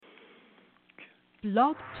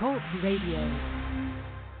Blog Talk Radio.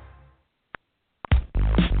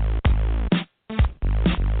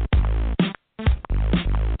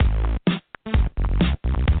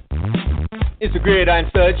 It's the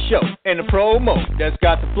GridironStuds show and the promo that's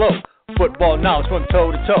got the flow. Football knowledge from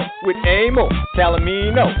toe to toe with Amo,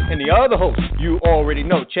 Calamino, and the other host you already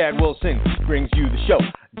know, Chad Wilson, brings you the show.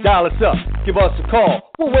 Dial us up, give us a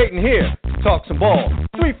call. We're waiting here to talk some ball.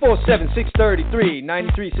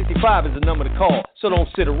 347-633-9365 is the number to call. So don't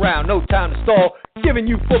sit around, no time to stall. Giving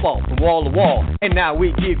you football from wall to wall. And now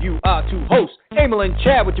we give you our two hosts, Amo and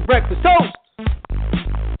Chad, with your breakfast toast.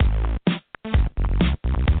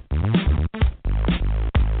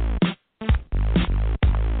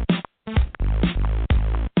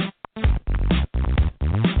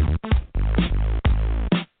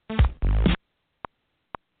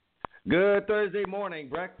 Good Thursday morning.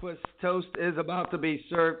 Breakfast toast is about to be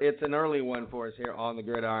served. It's an early one for us here on the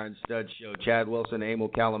GridironStuds show. Chad Wilson, Amo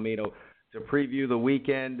Calamino to preview the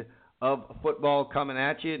weekend of football coming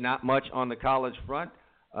at you. Not much on the college front,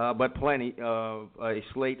 but plenty of a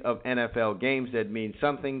slate of NFL games that mean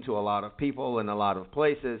something to a lot of people in a lot of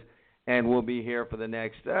places. And we'll be here for the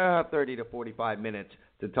next 30 to 45 minutes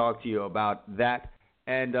to talk to you about that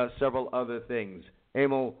and several other things.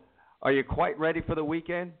 Amo, are you quite ready for the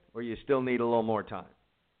weekend, or you still need a little more time?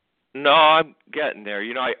 No, I'm getting there.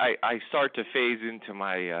 You know, I start to phase into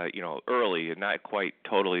my, early and not quite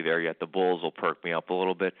totally there yet. The Bulls will perk me up a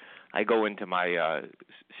little bit. I go into my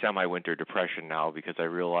semi-winter depression now because I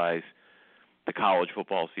realize the college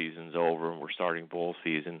football season's over and we're starting bowl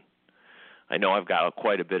season. I know I've got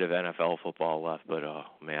quite a bit of NFL football left, but,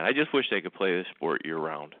 man, I just wish they could play this sport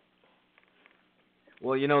year-round.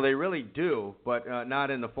 Well, you know, they really do, but not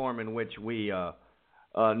in the form in which we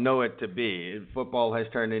know it to be. Football has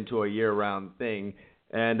turned into a year-round thing.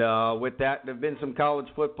 And with that, there have been some college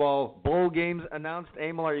football bowl games announced.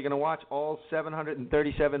 Emil, are you going to watch all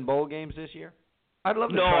 737 bowl games this year? I'd love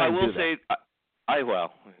to try and do that. No, I will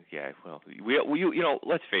say,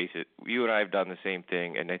 let's face it. You and I have done the same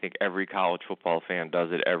thing, and I think every college football fan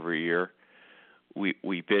does it every year. We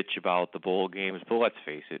bitch about the bowl games, but let's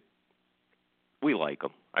face it. We like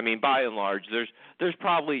them. I mean, by and large, there's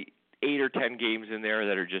probably 8 or 10 games in there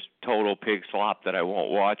that are just total pig slop that I won't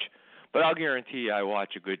watch. But I'll guarantee you I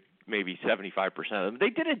watch a good maybe 75% of them. They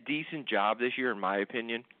did a decent job this year, in my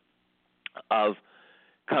opinion, of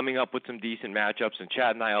coming up with some decent matchups. And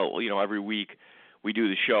Chad and I, every week we do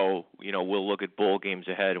the show, we'll look at bowl games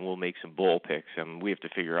ahead and we'll make some bowl picks. And we have to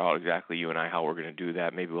figure out exactly, you and I, how we're going to do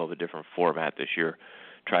that. Maybe we'll have a different format this year.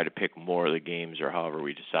 Try to pick more of the games or however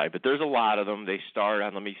we decide. But there's a lot of them. They start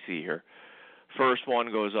on, let me see here. First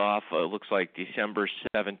one goes off, looks like December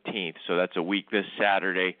 17th, so that's a week this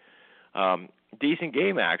Saturday. Decent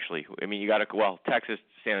game, actually. I mean, Texas,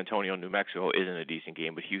 San Antonio, New Mexico isn't a decent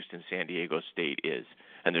game, but Houston, San Diego State is.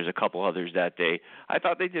 And there's a couple others that day. I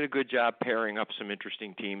thought they did a good job pairing up some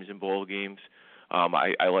interesting teams in bowl games.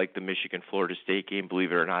 I like the Michigan-Florida State game.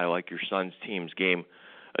 Believe it or not, I like your son's team's game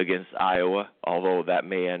against Iowa, although that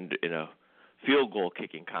may end in a field goal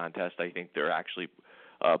kicking contest. I think they're actually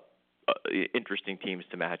interesting teams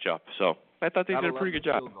to match up. So I thought they did a pretty good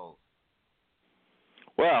job.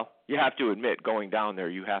 Well, you have to admit, going down there,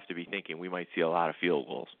 you have to be thinking we might see a lot of field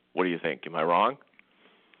goals. What do you think? Am I wrong?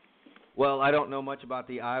 Well, I don't know much about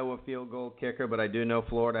the Iowa field goal kicker, but I do know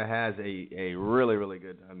Florida has a really, really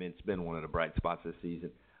good, it's been one of the bright spots this season.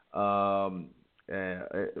 A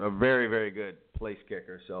very, very good place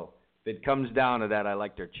kicker. So if it comes down to that, I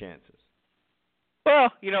like their chances. Well,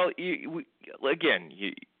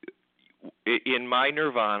 in my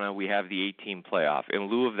nirvana, we have the 8-team playoff. In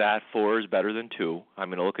lieu of that, 4 is better than 2. I'm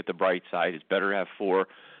going to look at the bright side. It's better to have 4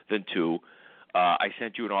 than 2. I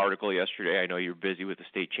sent you an article yesterday. I know you're busy with the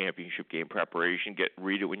state championship game preparation.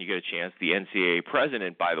 Read it when you get a chance. The NCAA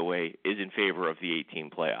president, by the way, is in favor of the 8-team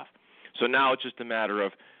playoff. So now it's just a matter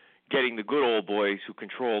of getting the good old boys who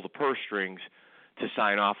control the purse strings to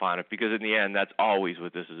sign off on it, because in the end, that's always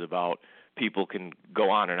what this is about. People can go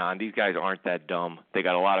on and on. These guys aren't that dumb. They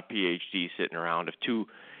got a lot of PhDs sitting around. If two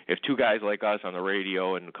guys like us on the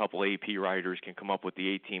radio and a couple AP writers can come up with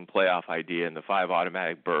the 8-team playoff idea and the 5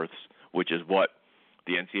 automatic berths, which is what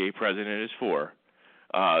the NCAA president is for,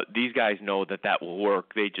 these guys know that will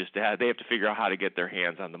work. They have to figure out how to get their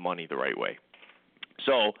hands on the money the right way.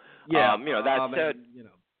 So, that said,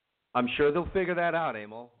 I'm sure they'll figure that out,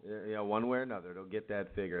 Emil. One way or another, they'll get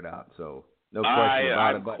that figured out. So no question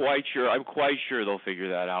about it. I'm quite sure they'll figure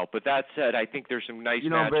that out. But that said, I think there's some nice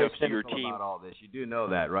matchups to your team. About all this, you do know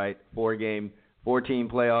that, right? 4-game, 14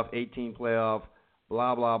 playoff, 18 playoff,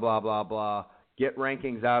 blah blah blah blah blah. Get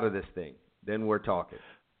rankings out of this thing, then we're talking.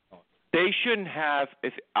 They shouldn't have.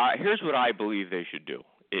 Here's what I believe they should do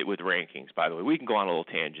with rankings. By the way, we can go on a little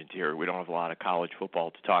tangent here. We don't have a lot of college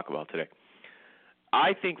football to talk about today.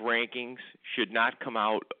 I think rankings should not come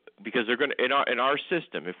out because they're going to in our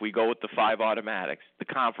system. If we go with the 5 automatics, the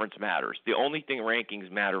conference matters. The only thing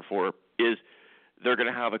rankings matter for is they're going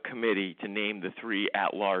to have a committee to name the 3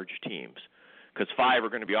 at-large teams because 5 are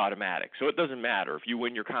going to be automatic. So it doesn't matter if you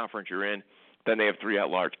win your conference, you're in. Then they have 3 at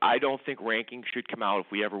large. I don't think rankings should come out if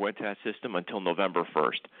we ever went to that system until November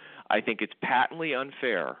 1st. I think it's patently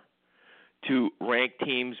unfair to rank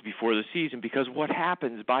teams before the season because what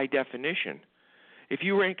happens by definition, if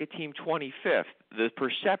you rank a team 25th, the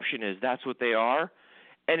perception is that's what they are,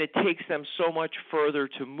 and it takes them so much further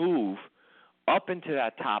to move up into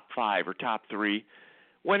that top 5 or top 3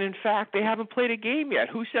 when, in fact, they haven't played a game yet.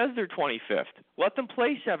 Who says they're 25th? Let them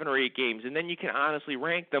play 7 or 8 games, and then you can honestly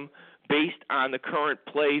rank them based on the current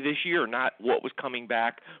play this year, not what was coming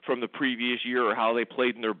back from the previous year or how they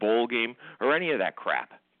played in their bowl game or any of that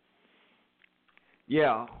crap.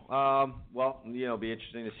 Yeah, well, it'll be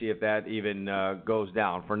interesting to see if that even goes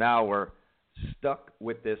down. For now, we're stuck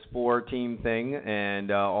with this 4-team thing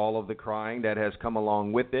and all of the crying that has come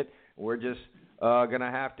along with it. We're just going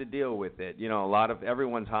to have to deal with it.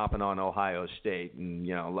 Everyone's hopping on Ohio State,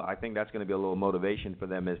 and, I think that's going to be a little motivation for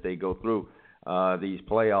them as they go through these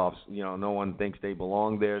playoffs. No one thinks they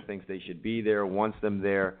belong there, thinks they should be there, wants them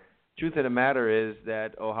there. Truth of the matter is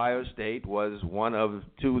that Ohio State was one of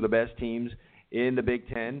 2 of the best teams in the Big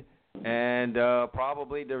Ten and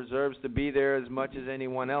probably deserves to be there as much as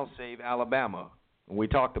anyone else save Alabama. We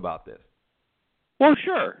talked about this. Well,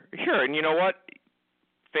 sure. And you know what?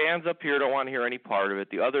 Fans up here don't want to hear any part of it.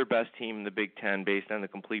 The other best team in the Big Ten based on the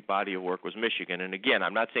complete body of work was Michigan. And again,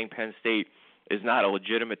 I'm not saying Penn State is not a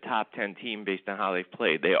legitimate top 10 team based on how they've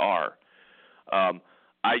played. They are.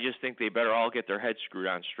 I just think they better all get their heads screwed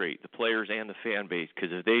on straight, the players and the fan base,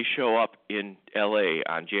 because if they show up in L.A.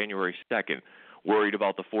 on January 2nd worried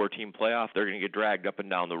about the 4-team playoff, they're going to get dragged up and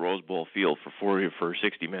down the Rose Bowl field for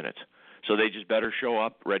 60 minutes. So they just better show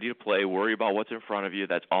up, ready to play, worry about what's in front of you.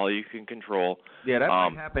 That's all you can control. Yeah, that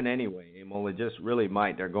might happen anyway, Emil. It just really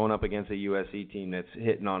might. They're going up against a USC team that's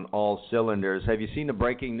hitting on all cylinders. Have you seen the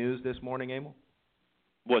breaking news this morning, Emil?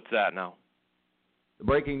 What's that now? The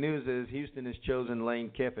breaking news is Houston has chosen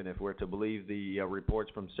Lane Kiffin. If we're to believe the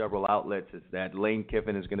reports from several outlets, it's that Lane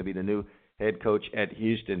Kiffin is going to be the new head coach at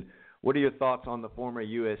Houston. What are your thoughts on the former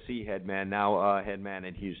USC head man, now head man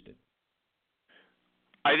at Houston?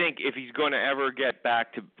 I think if he's going to ever get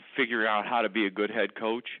back to figuring out how to be a good head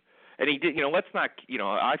coach, and he did, let's not,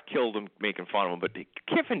 I've killed him making fun of him, but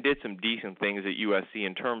Kiffin did some decent things at USC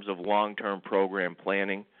in terms of long-term program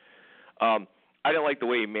planning. I didn't like the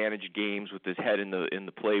way he managed games with his head in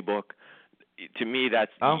the playbook. To me,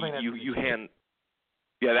 that's that's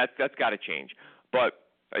got to change. But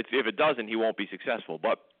if it doesn't, he won't be successful.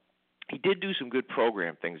 But he did do some good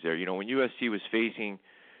program things there. When USC was facing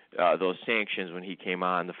those sanctions when he came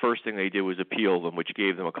on, the first thing they did was appeal them, which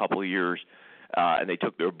gave them a couple of years, and they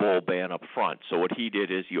took their bowl ban up front. So what he did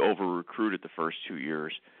is he over-recruited the first 2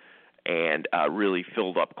 years and really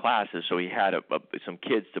filled up classes. So he had some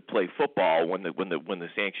kids to play football when the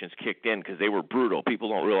sanctions kicked in because they were brutal. People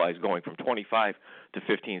don't realize going from 25 to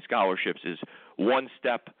 15 scholarships is one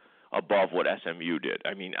step above what SMU did.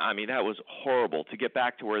 I mean that was horrible. To get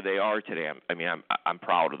back to where they are today, I'm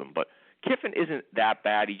proud of them. But Kiffin isn't that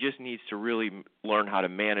bad. He just needs to really learn how to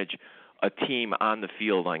manage a team on the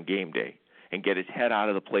field on game day and get his head out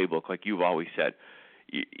of the playbook, like you've always said.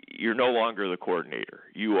 You're no longer the coordinator.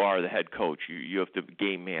 You are the head coach. You have to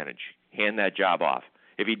game manage. Hand that job off.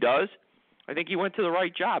 If he does, I think he went to the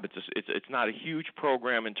right job. It's not a huge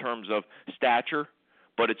program in terms of stature,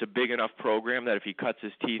 but it's a big enough program that if he cuts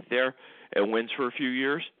his teeth there and wins for a few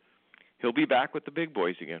years, he'll be back with the big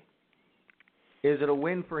boys again. Is it a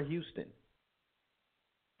win for Houston?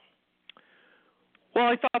 Well,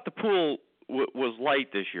 I thought the pool was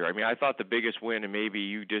light this year. I thought the biggest win, and maybe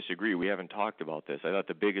you disagree, we haven't talked about this. I thought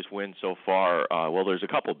the biggest win so far, there's a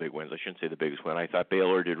couple of big wins. I shouldn't say the biggest win. I thought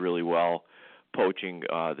Baylor did really well poaching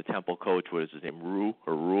the Temple coach. What is his name,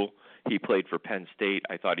 Rule? He played for Penn State.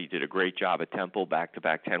 I thought he did a great job at Temple,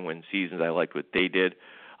 back-to-back 10-win seasons. I liked what they did.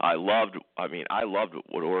 I loved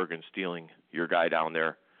what Oregon stealing your guy down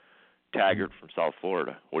there, Taggart from South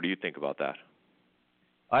Florida. What do you think about that?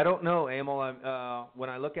 I don't know, Emil. When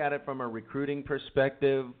I look at it from a recruiting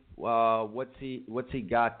perspective, what's he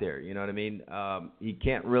got there? You know what I mean? He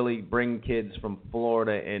can't really bring kids from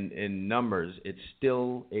Florida in numbers. It's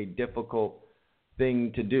still a difficult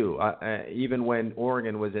thing to do. Even when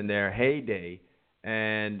Oregon was in their heyday,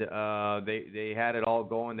 and they had it all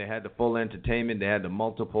going, they had the full entertainment, they had the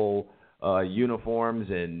multiple uniforms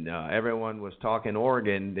and everyone was talking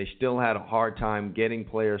Oregon, they still had a hard time getting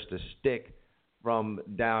players to stick from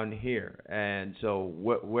down here. And so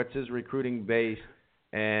what's his recruiting base?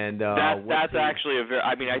 And that's actually a very.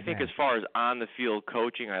 I mean, I think as far as on the field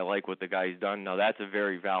coaching, I like what the guy's done. No, that's a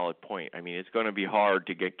very valid point. I mean, it's going to be hard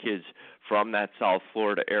to get kids from that South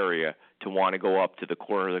Florida area to want to go up to the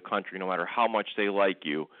corner of the country, no matter how much they like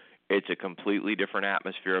you. It's a completely different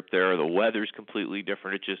atmosphere up there. The weather's completely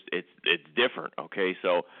different. It's different. Okay,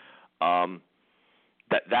 so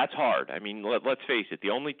that's hard. I mean, let's face it. The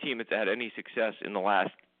only team that's had any success in the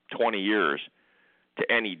last 20 years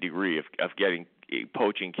to any degree of getting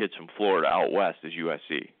poaching kids from Florida out west is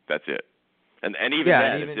USC. That's it. And even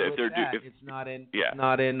then, it's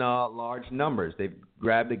not in large numbers. They've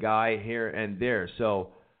grabbed a guy here and there.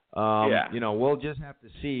 So we'll just have to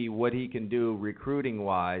see what he can do recruiting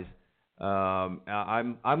wise. I'm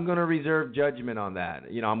going to reserve judgment on that.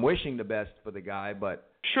 I'm wishing the best for the guy, but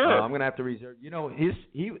sure, I'm going to have to reserve. He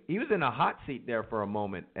was in a hot seat there for a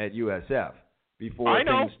moment at USF before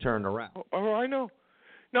things turned around. Oh, I know.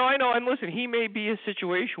 No, I know. And listen, he may be a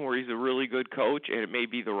situation where he's a really good coach, and it may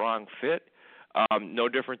be the wrong fit. No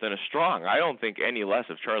different than a Strong. I don't think any less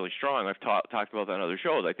of Charlie Strong. I've talked about that on other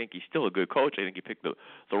shows. I think he's still a good coach. I think he picked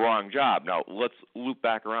the wrong job. Now, let's loop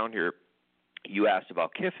back around here. You asked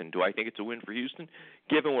about Kiffin. Do I think it's a win for Houston?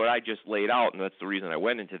 Given what I just laid out, and that's the reason I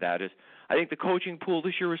went into that, is I think the coaching pool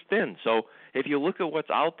this year was thin. So if you look at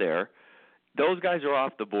what's out there, those guys are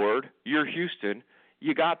off the board. You're Houston.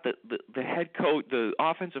 You got the head coach, the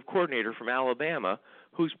offensive coordinator from Alabama,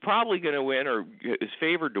 who's probably going to win or is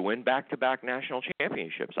favored to win back-to-back national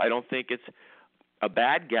championships. I don't think it's a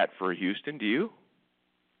bad get for Houston. Do you?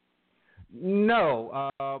 No.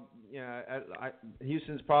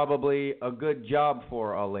 Houston's probably a good job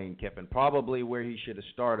for Lane Kiffin, probably where he should have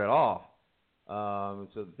started off.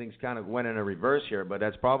 So things kind of went in a reverse here, but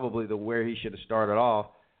that's probably where he should have started off.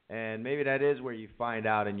 And maybe that is where you find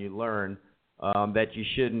out and you learn that you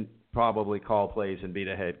shouldn't probably call plays and be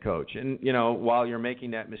the head coach. And, while you're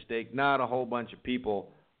making that mistake, not a whole bunch of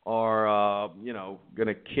people are, going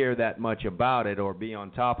to care that much about it or be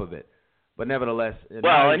on top of it. But nevertheless.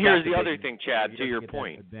 Well, and here's the other thing, Chad, to your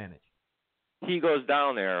point. Advantage. He goes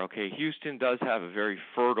down there, okay, Houston does have a very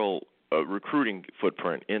fertile recruiting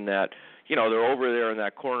footprint in that, they're over there in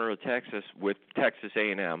that corner of Texas with Texas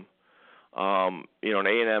A&M. And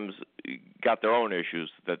A&M's got their own issues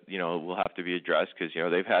that, will have to be addressed because,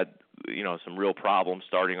 they've had, some real problems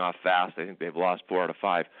starting off fast. I think they've lost 4 out of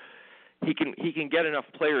 5. He can get enough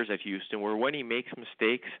players at Houston where when he makes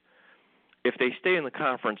mistakes, if they stay in the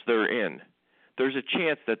conference they're in, there's a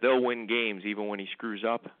chance that they'll win games even when he screws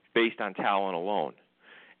up based on talent alone.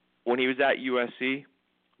 When he was at USC,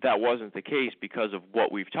 that wasn't the case because of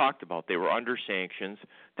what we've talked about. They were under sanctions.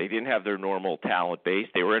 They didn't have their normal talent base.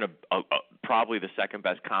 They were in probably the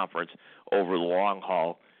second-best conference over the long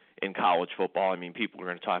haul in college football. I mean, people are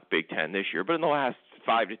going to talk Big Ten this year, but in the last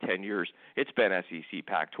 5 to 10 years, it's been SEC,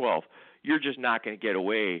 Pac-12. You're just not going to get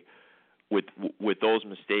away with those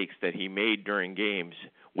mistakes that he made during games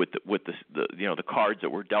with the cards that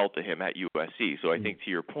were dealt to him at USC. So I think to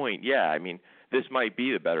your point, this might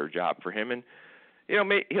be the better job for him, and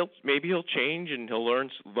maybe he'll change and he'll learn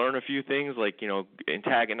a few things like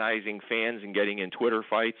antagonizing fans and getting in Twitter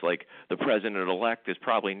fights like the president-elect is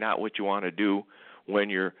probably not what you want to do when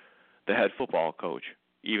you're the head football coach,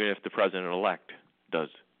 even if the president-elect does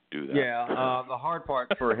do that. Yeah, the hard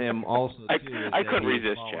part for him also too is I couldn't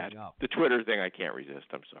resist, Chad. The Twitter thing I can't resist.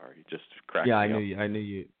 I'm sorry, it just cracked me up. I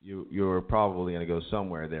knew you were probably going to go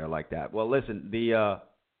somewhere there like that. Well, listen, the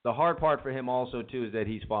hard part for him also too is that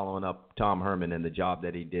he's following up Tom Herman and the job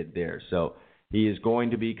that he did there. So he is going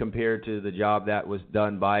to be compared to the job that was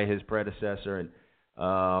done by his predecessor, and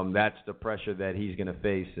that's the pressure that he's going to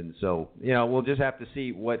face. And so we'll just have to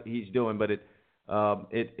see what he's doing, but it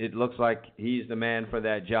looks like he's the man for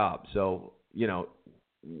that job. So,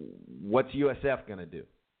 what's USF going to do?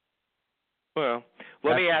 Well,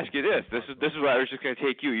 let me ask you this. This is what I was just going to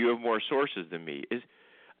take you. You have more sources than me. Is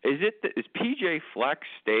PJ Fleck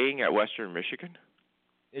staying at Western Michigan?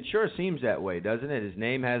 It sure seems that way, doesn't it? His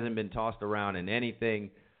name hasn't been tossed around in anything.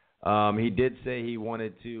 He did say he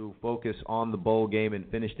wanted to focus on the bowl game and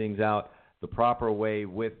finish things out the proper way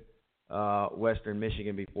with Western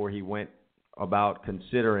Michigan before he went about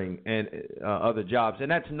considering other jobs.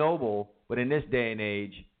 And that's noble, but in this day and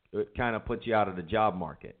age, it kind of puts you out of the job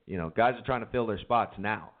market. Guys are trying to fill their spots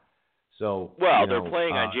now. So, they're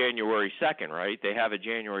playing on January 2nd, right? They have a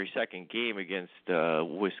January 2nd game against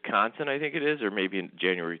Wisconsin, I think it is, or maybe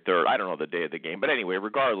January 3rd. I don't know the day of the game. But anyway,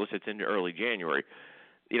 regardless, it's in early January.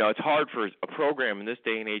 it's hard for a program in this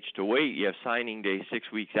day and age to wait. You have signing day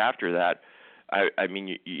 6 weeks after that. I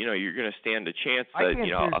mean, you're going to stand a chance that, I can't a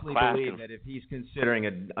seriously class believe that if he's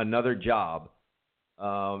considering another job,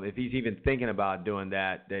 if he's even thinking about doing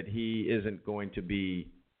that he isn't going to be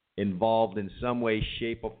involved in some way,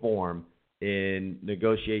 shape, or form in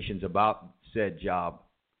negotiations about said job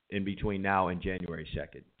in between now and January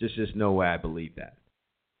 2nd. Just no way I believe that.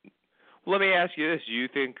 Well, let me ask you this: do you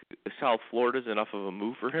think South Florida is enough of a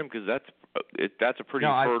move for him? Because that's a pretty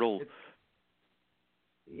fertile.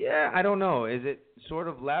 Yeah, I don't know. Is it sort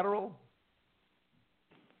of lateral?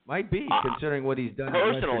 Might be, considering what he's done.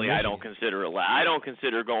 Personally, I don't consider it. I don't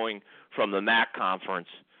consider going from the MAC conference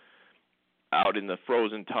out in the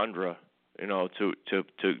frozen tundra, to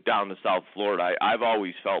down to South Florida. I've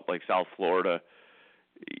always felt like South Florida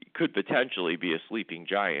could potentially be a sleeping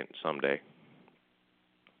giant someday.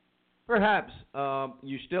 Perhaps.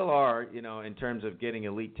 You still are, in terms of getting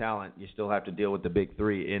elite talent, you still have to deal with the big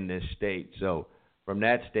three in this state. So from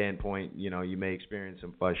that standpoint, you may experience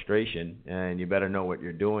some frustration, and you better know what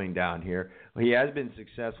you're doing down here. He has been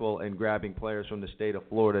successful in grabbing players from the state of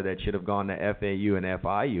Florida that should have gone to FAU and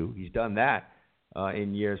FIU. He's done that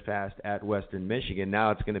in years past at Western Michigan.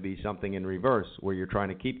 Now it's going to be something in reverse, where you're trying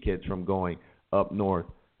to keep kids from going up north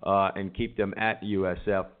and keep them at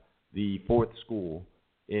USF, the fourth school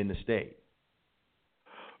in the state.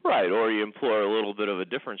 Right, or you employ a little bit of a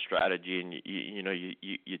different strategy, and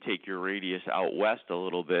you take your radius out west a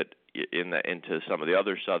little bit into some of the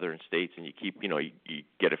other southern states, and you keep you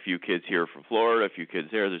get a few kids here from Florida, a few kids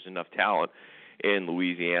there. There's enough talent in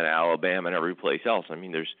Louisiana, Alabama, and every place else. I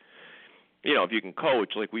mean, there's if you can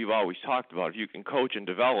coach, like we've always talked about, if you can coach and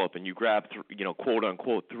develop, and you grab quote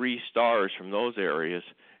unquote 3 stars from those areas,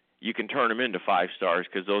 you can turn them into 5 stars,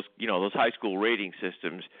 because those those high school rating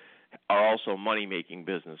systems are also money-making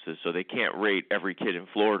businesses, so they can't rate every kid in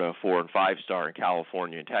Florida 4 and 5 star in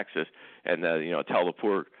California and Texas, and tell the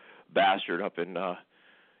poor bastard up in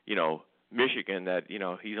Michigan that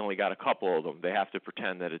he's only got a couple of them. They have to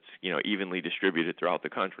pretend that it's evenly distributed throughout the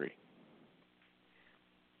country.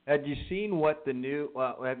 Have you seen what the new?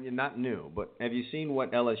 Not new, but have you seen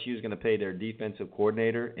what LSU is going to pay their defensive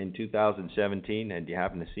coordinator in 2017? And do you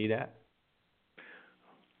happen to see that?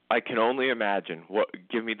 I can only imagine.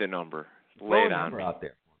 Give me the number. Lay it on me.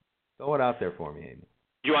 Throw it out there for me, Amy.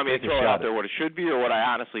 Do you want me to throw it out there what it should be, or what I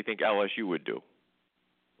honestly think LSU would do?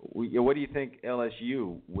 What do you think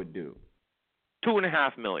LSU would do?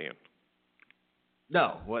 $2.5 million.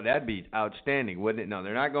 No, well, that'd be outstanding, wouldn't it? No,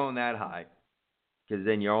 they're not going that high, because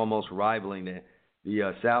then you're almost rivaling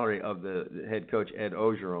the salary of the head coach, Ed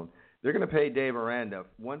Ogeron. They're going to pay Dave Aranda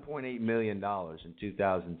 $1.8 million in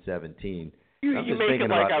 2017. You make it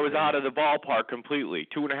like I was out of the ballpark completely.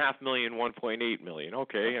 $2.5 million, $1.8 million.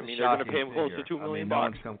 Okay, I mean they're going to pay him close to $2 million. No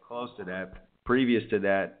one's come close to that. Previous to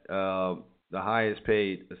that, the highest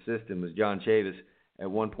paid assistant was John Chavis at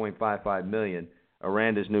 $1.55 million.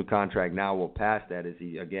 Aranda's new contract now will pass that, as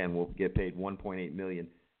he again will get paid $1.8 million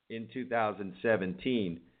in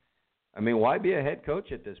 2017. I mean, why be a head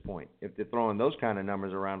coach at this point if they're throwing those kind of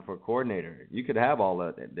numbers around for a coordinator? You could have all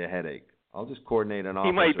the headache. I'll just coordinate an offense.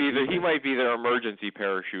 He might be their emergency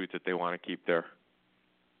parachute that they want to keep there.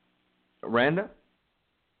 Aranda?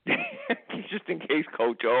 Just in case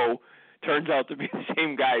Coach O turns out to be the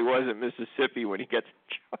same guy he was at Mississippi when he gets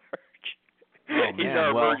in charge. He's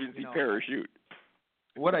our emergency parachute.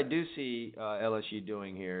 What I do see LSU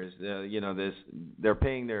doing here is, they're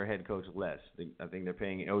paying their head coach less. I think they're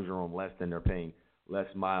paying Ogeron less than they're paying Les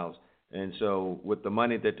Miles. And so with the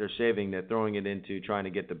money that they're saving, they're throwing it into trying to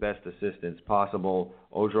get the best assistants possible.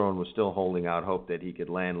 Ogeron was still holding out hope that he could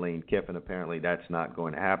land Lane Kiffin. Apparently that's not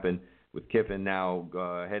going to happen, with Kiffin now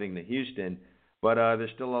heading to Houston. But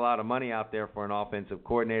there's still a lot of money out there for an offensive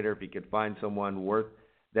coordinator if he could find someone worth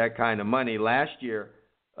that kind of money. Last year,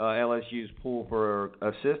 LSU's pool for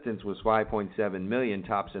assistants was $5.7 million,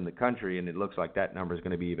 tops in the country, and it looks like that number is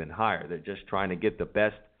going to be even higher. They're just trying to get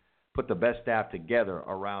put the best staff together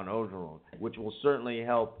around Ogeron, which will certainly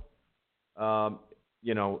help, add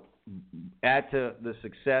to the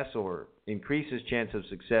success or increase his chance of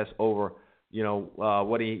success over,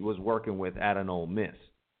 what he was working with at an Ole Miss.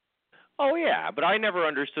 Oh yeah, but I never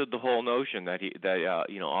understood the whole notion that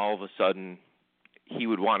all of a sudden he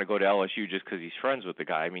would want to go to LSU just because he's friends with the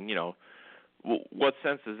guy. I mean, what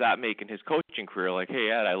sense does that make in his coaching career? Like, hey,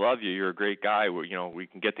 Ed, I love you. You're a great guy. We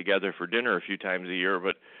can get together for dinner a few times a year,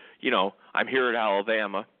 but I'm here at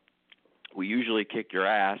Alabama. We usually kick your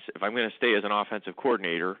ass. If I'm going to stay as an offensive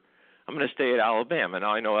coordinator, I'm going to stay at Alabama.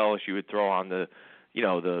 Now I know LSU would throw on the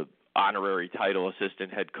honorary title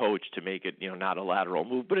assistant head coach to make it, not a lateral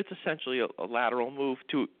move, but it's essentially a lateral move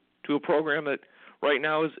to a program that right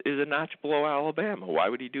now is a notch below Alabama. Why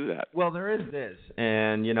would he do that? Well, there is this,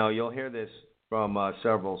 and you'll hear this from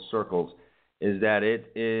several circles, is that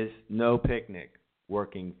it is no picnic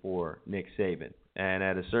working for Nick Saban, and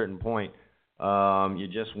at a certain point, you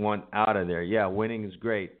just want out of there. Yeah, winning is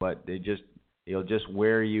great, but it'll just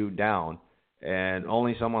wear you down. And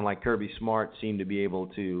only someone like Kirby Smart seemed to be able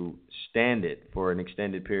to stand it for an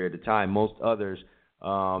extended period of time. Most others,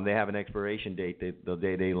 they have an expiration date the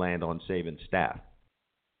day they land on Saban's staff.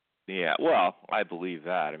 Yeah, well, I believe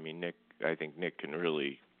that. I mean, I think Nick can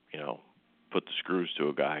really, put the screws to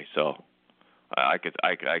a guy. So I could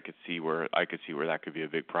see where that could be a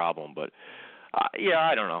big problem. But yeah,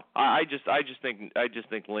 I don't know. I just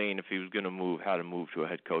think Lane, if he was going to move, had to move to a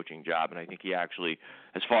head coaching job, and I think he actually,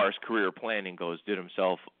 as far as career planning goes, did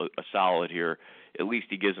himself a solid here. At least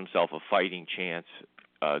he gives himself a fighting chance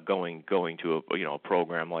going to a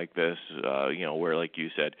program like this, where, like you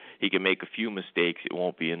said, he can make a few mistakes. It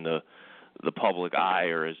won't be in the public eye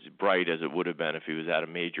or as bright as it would have been if he was at a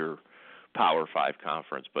major Power 5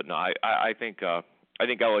 conference. But no, I think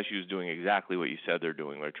LSU is doing exactly what you said they're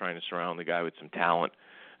doing. They're trying to surround the guy with some talent,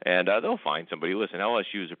 and they'll find somebody. Listen,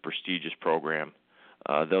 LSU is a prestigious program.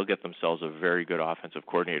 They'll get themselves a very good offensive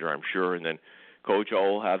coordinator, I'm sure, and then Coach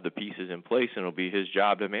O will have the pieces in place, and it'll be his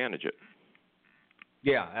job to manage it.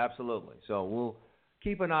 Yeah, absolutely. So we'll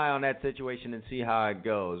keep an eye on that situation and see how it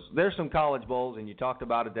goes. There's some college bowls, and you talked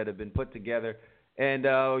about it, that have been put together, and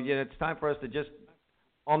it's time for us to just,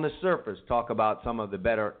 on the surface, talk about some of the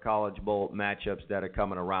better college bowl matchups that are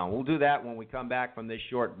coming around. We'll do that when we come back from this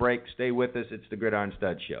short break. Stay with us. It's the Gridiron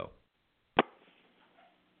Studs Show.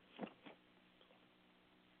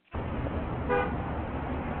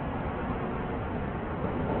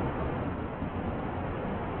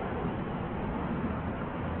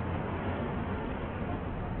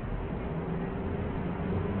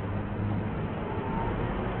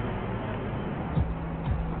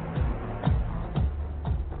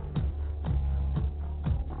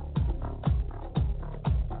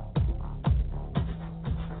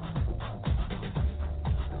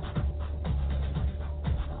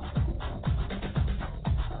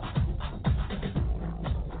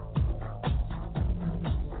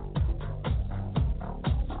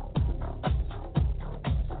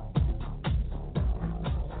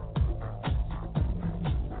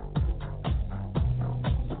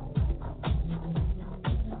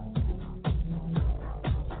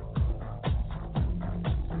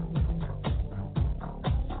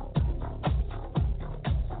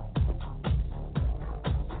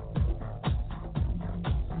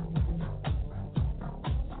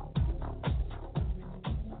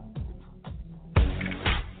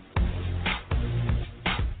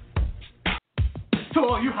 To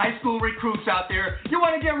all you high school recruits out there, you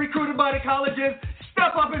want to get recruited by the colleges?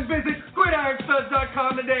 Step up and visit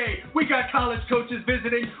GridironStuds.com today. We got college coaches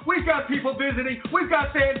visiting. We've got people visiting. We've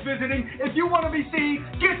got fans visiting. If you want to be seen,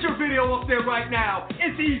 get your video up there right now.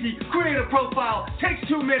 It's easy. Create a profile. Takes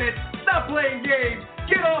 2 minutes. Stop playing games.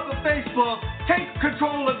 Get off of Facebook. Take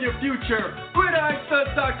control of your future.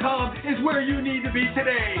 GridironStuds.com is where you need to be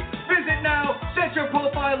today. Visit now, set your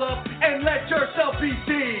profile up, and let yourself be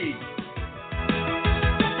seen.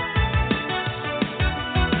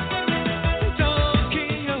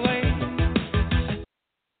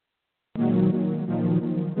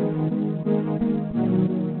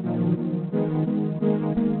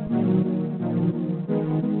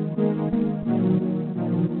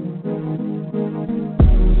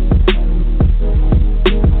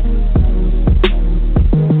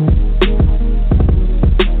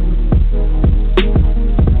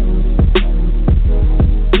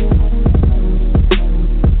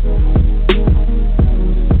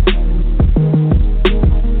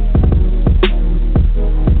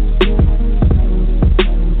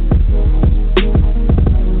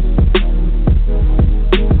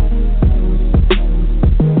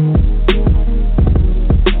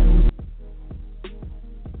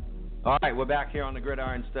 We're back here on the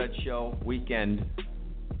Gridiron Studs Show, weekend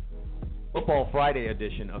Football Friday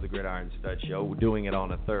edition of the Gridiron Studs Show. We're doing it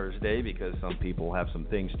on a Thursday because some people have some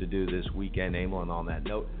things to do this weekend, Emil, and on that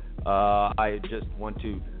note, I just want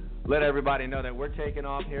to let everybody know that we're taking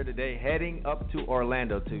off here today, heading up to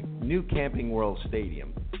Orlando to New Camping World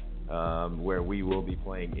Stadium, where we will be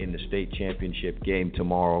playing in the state championship game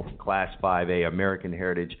tomorrow. Class 5A, American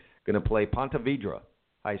Heritage, going to play Ponte Vedra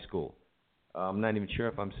High School. I'm not even sure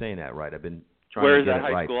if I'm saying that right. I've been trying to get it right.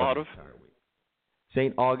 Where is that high school out of?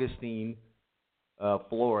 St. Augustine,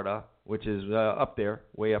 Florida, which is up there,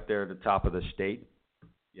 way up there at the top of the state.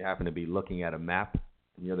 you happen to be looking at a map,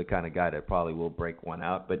 and you're the kind of guy that probably will break one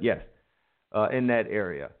out. But yes, in that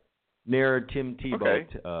area, near Tim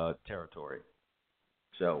Tebow territory.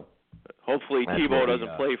 So hopefully Tebow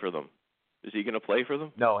doesn't play for them. Is he going to play for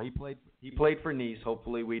them? No, he played for Nice.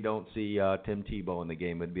 Hopefully we don't see Tim Tebow in the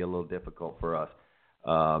game. It'd be a little difficult for us.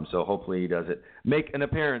 So hopefully he doesn't make an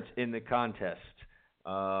appearance in the contest.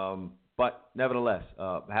 But nevertheless,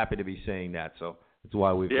 happy to be saying that. So that's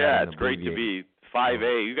why we've got it's great to be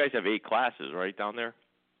 5A. You guys have 8 classes, right, down there?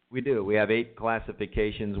 We do. We have 8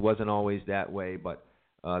 classifications. Wasn't always that way, but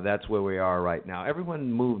that's where we are right now.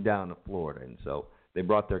 Everyone moved down to Florida, and so they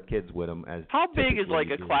brought their kids with them. As how big is like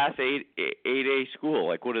a Class 8A school?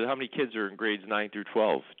 Like, how many kids are in grades 9 through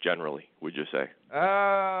 12 generally? Would you say?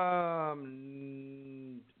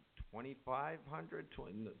 2,500,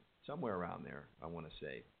 somewhere around there. I want to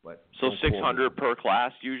say, but so 600 per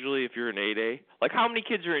class usually if you're in 8A. Like, how many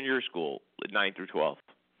kids are in your school, 9 through 12?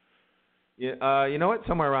 Yeah, you know what?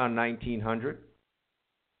 Somewhere around 1,900.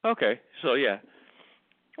 Okay, so yeah,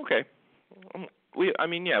 okay. We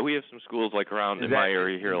have some schools like around in my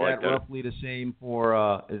area here like that. Is that roughly the same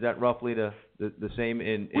for? Is that roughly the same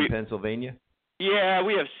in Pennsylvania? Yeah,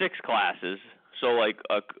 we have 6 classes. So like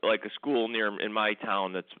a school near in my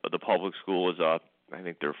town that's the public school is I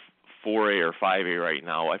think they're 4A or 5A right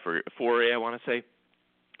now. I forget 4A I want to say,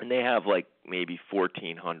 and they have like maybe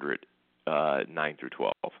 1,400 9 through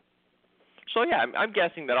 12. So yeah, I'm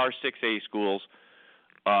guessing that our 6A schools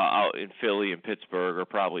out in Philly and Pittsburgh are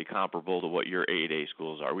probably comparable to what your 8A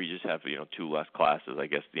schools are. We just have 2 less classes. I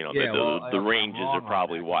guess the ranges are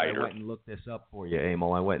probably wider. I went and looked this up for you,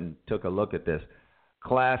 Emil. I went and took a look at this.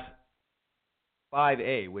 Class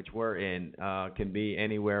 5A, which we're in, can be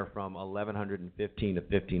anywhere from 1,115 to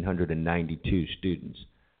 1,592 students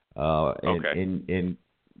in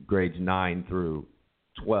grades 9 through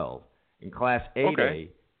 12. In Class 8A,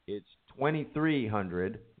 it's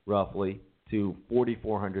 2,300 roughly to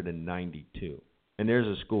 4,492. And there's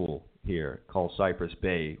a school here called Cypress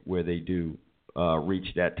Bay where they do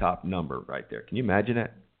reach that top number right there. Can you imagine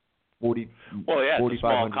that? 40. Well, yeah, it's a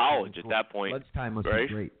small college at that point. Lunchtime must right?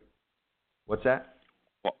 be great. What's that?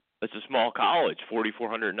 Well, it's a small college,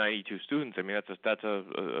 4,492 students. I mean, that's a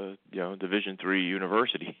Division III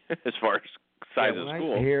university as far as size of school.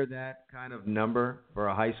 When I hear that kind of number for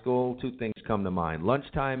a high school, 2 things come to mind: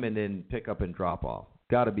 lunchtime and then pick up and drop off.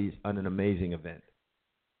 Got to be an amazing event.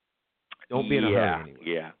 Don't be in a hurry anyway.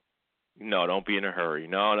 Yeah. No, don't be in a hurry.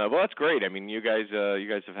 No. Well, that's great. I mean, you guys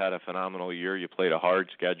have had a phenomenal year. You played a hard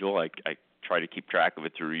schedule. I try to keep track of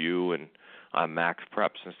it through you and on Max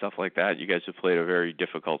Preps and stuff like that. You guys have played a very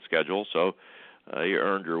difficult schedule, so you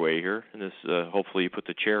earned your way here. And this, hopefully, you put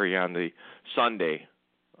the cherry on the Sunday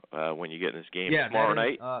when you get in this game tomorrow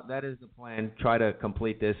night. That is the plan. Try to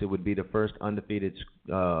complete this. It would be the first undefeated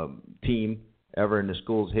team ever in the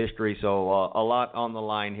school's history. So a lot on the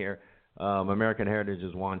line here. American Heritage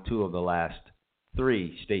has won 2 of the last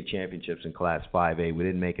 3 state championships in Class 5A. We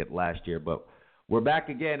didn't make it last year, but we're back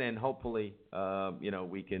again, and hopefully,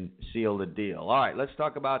 we can seal the deal. All right, let's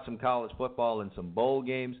talk about some college football and some bowl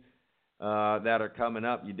games that are coming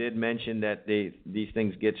up. You did mention that these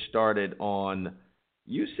things get started on,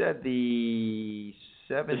 you said the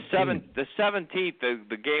 17th. The 17th,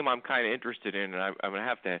 the game I'm kind of interested in, and I'm going to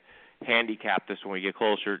have to handicap this when we get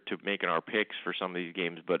closer to making our picks for some of these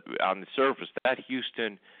games. But on the surface, that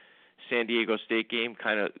Houston-San Diego State game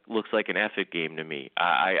kind of looks like an effort game to me.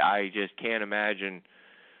 I just can't imagine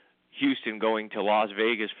Houston going to Las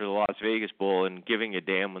Vegas for the Las Vegas Bowl and giving a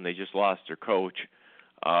damn when they just lost their coach,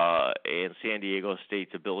 and San Diego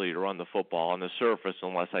State's ability to run the football on the surface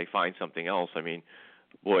unless I find something else. I mean,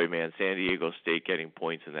 boy, man, San Diego State getting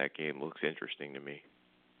points in that game looks interesting to me.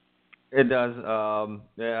 It does,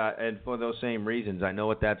 and for those same reasons. I know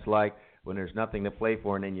what that's like when there's nothing to play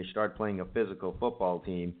for, and then you start playing a physical football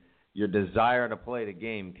team. Your desire to play the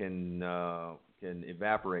game can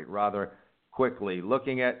evaporate rather quickly.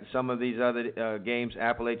 Looking at some of these other games,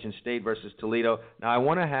 Appalachian State versus Toledo. Now, I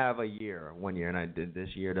want to have 1 year, and I did this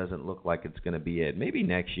year. Doesn't look like it's going to be it. Maybe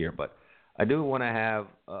next year, but I do want to have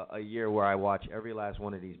a year where I watch every last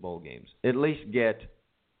one of these bowl games. At least get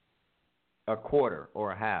a quarter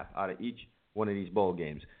or a half out of each one of these bowl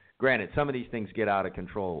games. Granted, some of these things get out of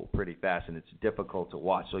control pretty fast, and it's difficult to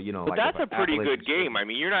watch. So but that's a pretty good game. I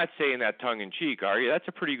mean, you're not saying that tongue in cheek, are you? That's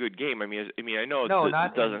a pretty good game. I mean, I know it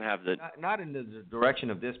doesn't have the not in the direction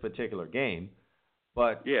of this particular game,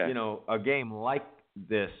 but a game like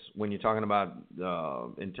this, when you're talking about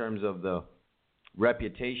in terms of the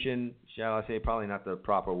reputation, shall I say? Probably not the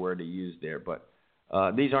proper word to use there, but.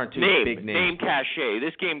 These aren't 2 big names. Name cachet.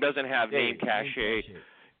 This game doesn't have name cachet.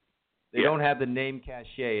 They don't have the name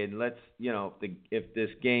cachet, and if this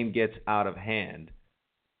game gets out of hand,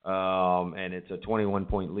 and it's a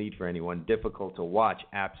 21-point lead for anyone, difficult to watch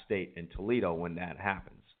App State and Toledo when that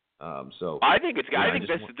happens. So I think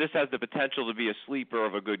this has the potential to be a sleeper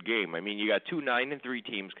of a good game. I mean, you got 2 9-3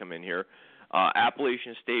 teams come in here.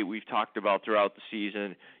 Appalachian State, we've talked about throughout the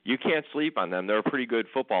season. You can't sleep on them. They're a pretty good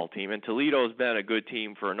football team, and Toledo's been a good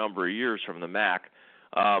team for a number of years from the MAC.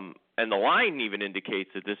 And the line even indicates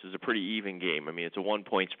that this is a pretty even game. I mean, it's a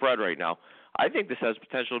 1-point spread right now. I think this has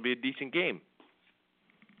potential to be a decent game.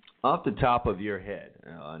 Off the top of your head,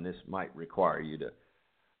 and this might require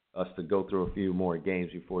us to go through a few more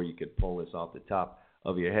games before you could pull this off the top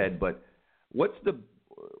of your head, but what's the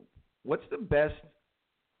best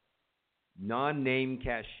non-name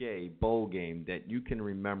cachet bowl game that you can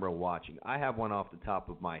remember watching? I have one off the top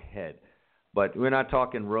of my head, but we're not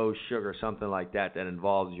talking Rose Sugar, something like that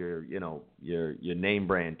involves your name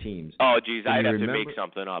brand teams. Oh, geez, I'd have to make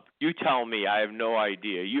something up. You tell me. I have no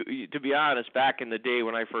idea. You, to be honest, back in the day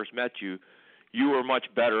when I first met you, you were much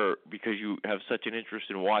better because you have such an interest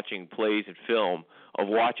in watching plays and film of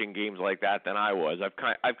watching games like that than I was.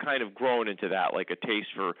 I've kind of grown into that, like a taste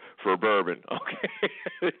for bourbon,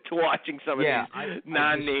 okay, to watching some of these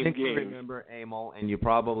non-name games. I remember, Emil, and you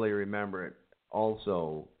probably remember it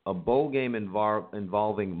also, a bowl game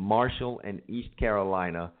involving Marshall and East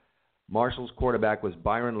Carolina. Marshall's quarterback was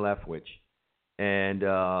Byron Leftwich. And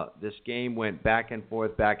this game went back and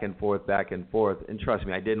forth, back and forth, back and forth. And trust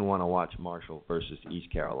me, I didn't want to watch Marshall versus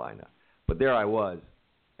East Carolina. But there I was.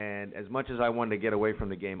 And as much as I wanted to get away from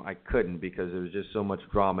the game, I couldn't because there was just so much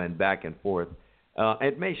drama and back and forth.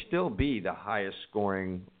 It may still be the highest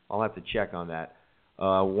scoring, I'll have to check on that,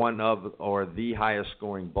 the highest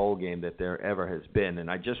scoring bowl game that there ever has been. And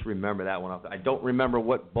I just remember that one. I don't remember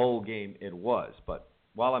what bowl game it was, but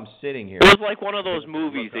while I'm sitting here, it was like one of those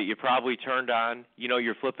movies that you probably turned on. You know,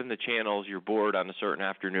 you're flipping the channels, you're bored on a certain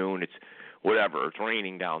afternoon, it's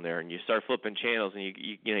raining down there, and you start flipping channels, and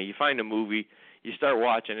you find a movie, you start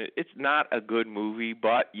watching it. It's not a good movie,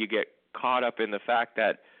 but you get caught up in the fact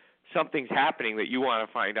that something's happening that you want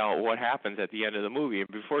to find out what happens at the end of the movie.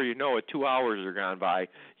 And before you know it, 2 hours are gone by.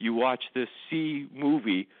 You watch this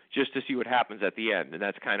movie just to see what happens at the end, and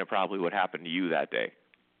that's kind of probably what happened to you that day.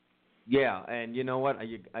 Yeah, and you know what?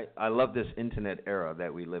 I love this internet era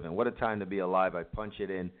that we live in. What a time to be alive. I punch it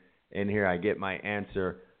in, and here I get my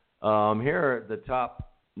answer. Here are the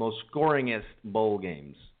top most scoringest bowl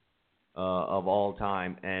games of all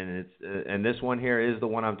time, and this one here is the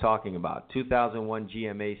one I'm talking about. 2001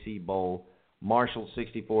 GMAC Bowl, Marshall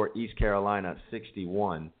 64, East Carolina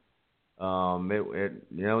 61.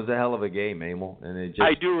 It was a hell of a game, Emil, and it just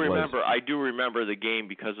I do remember the game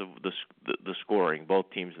because of the scoring.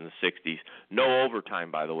 Both teams in the 60s. No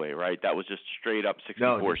overtime, by the way, right? That was just straight up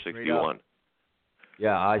 64-61.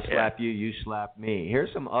 Yeah, I slap you, you slap me.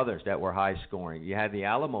 Here's some others that were high scoring. You had the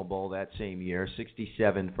Alamo Bowl that same year,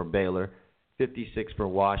 67 for Baylor, 56 for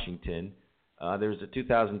Washington. There was the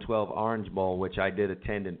 2012 Orange Bowl, which I did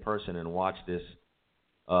attend in person and watch this.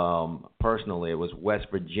 Personally, it was West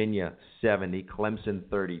Virginia 70, Clemson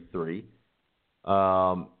 33.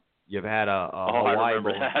 You've had a Hawaii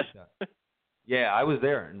Bowl. That. Yeah, I was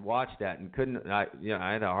there and watched that and I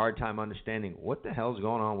had a hard time understanding what the hell's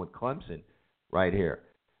going on with Clemson right here.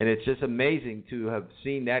 And it's just amazing to have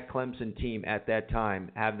seen that Clemson team at that time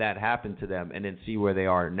have that happen to them and then see where they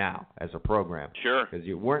are now as a program. Sure. Because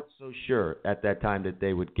you weren't so sure at that time that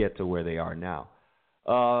they would get to where they are now.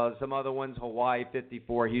 Some other ones, Hawaii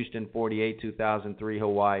 54, Houston 48, 2003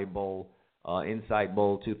 Hawaii Bowl, Insight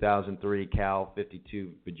Bowl 2003, Cal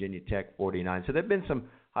 52, Virginia Tech 49. So there have been some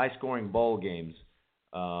high-scoring bowl games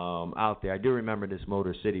out there. I do remember this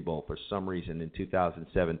Motor City Bowl for some reason in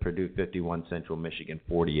 2007, Purdue 51, Central Michigan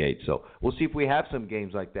 48. So we'll see if we have some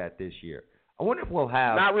games like that this year. I wonder if we'll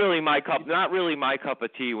have. Not really my cup of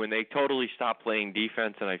tea when they totally stop playing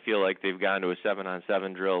defense, and I feel like they've gone to a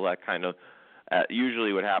 7-on-7 drill. That kind of.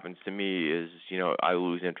 Usually what happens to me is, I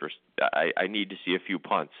lose interest. I need to see a few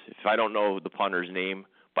punts. If I don't know the punter's name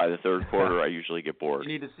by the third quarter, I usually get bored.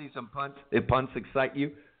 You need to see some punts? If punts excite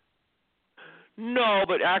you? No,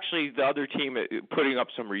 but actually the other team putting up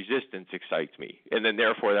some resistance excites me, and then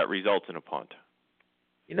therefore that results in a punt.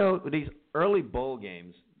 These early bowl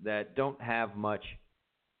games that don't have much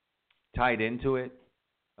tied into it,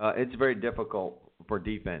 it's very difficult for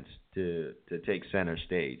defense to take center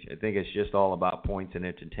stage. I think it's just all about points and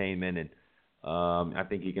entertainment, and I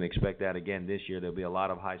think you can expect that again this year. There'll be a lot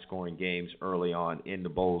of high-scoring games early on in the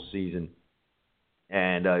bowl season,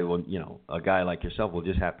 and a guy like yourself will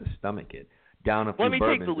just have to stomach it. down a few Let me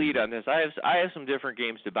bourbons. take the lead on this. I have some different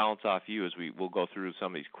games to bounce off you as we'll go through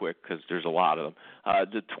some of these quick because there's a lot of them.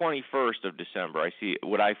 The 21st of December, I see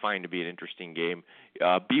what I find to be an interesting game.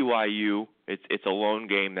 BYU, it's a lone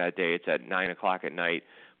game that day. It's at 9 o'clock at night,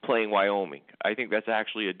 playing Wyoming. I think that's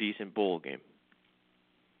actually a decent bowl game.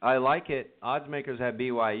 I like it. Odds makers have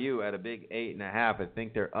BYU at a big 8.5. I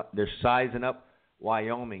think they're sizing up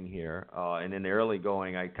Wyoming here, and in the early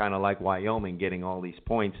going, I kind of like Wyoming getting all these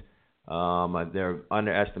points. They're an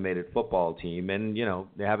underestimated football team, and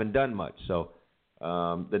they haven't done much. So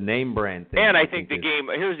the name brand thing. And I think the game.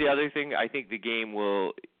 Here's the other thing. I think the game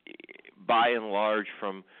will, by and large,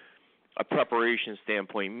 from a preparation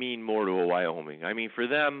standpoint, mean more to a Wyoming. I mean, for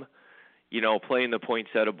them, playing the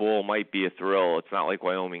Poinsettia Bowl might be a thrill. It's not like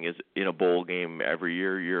Wyoming is in a bowl game every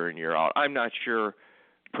year in, year out. I'm not sure,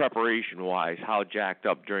 preparation-wise, how jacked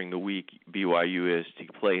up during the week BYU is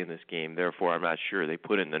to play in this game. Therefore, I'm not sure they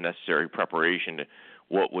put in the necessary preparation to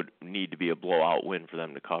what would need to be a blowout win for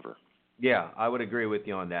them to cover. Yeah, I would agree with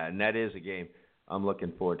you on that, and that is a game I'm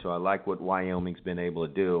looking forward to. I like what Wyoming's been able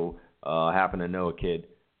to do. I happen to know a kid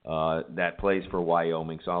that plays for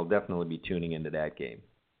Wyoming, so I'll definitely be tuning into that game.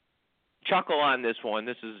 Chuckle on this one.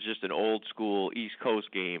 This is just an old-school East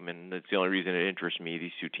Coast game, and that's the only reason it interests me.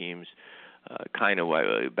 These two teams, kind of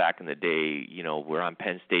back in the day, we're on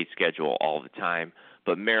Penn State schedule all the time.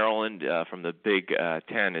 But Maryland from the Big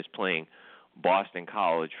Ten is playing Boston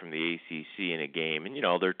College from the ACC in a game. And,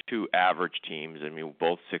 they're two average teams. I mean,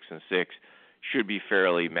 both 6-6 should be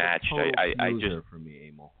fairly matched. I just for me,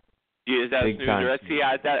 Emil. Yeah, is that Big a snoozer?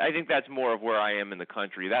 time. I think that's more of where I am in the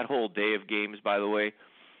country. That whole day of games, by the way,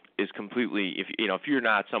 is completely, if you're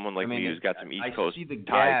not someone like me who's got some East Coast see the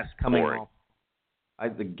ties, gas coming boring.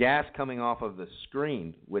 off. The gas coming off of the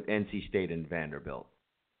screen with NC State and Vanderbilt.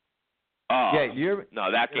 Oh, yeah,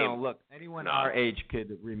 that game. Look, anyone our age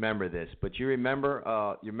could remember this, but you remember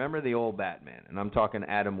the old Batman, and I'm talking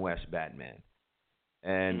Adam West Batman,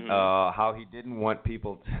 and how he didn't want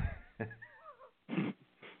people to,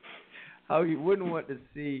 how he wouldn't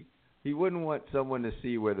want someone to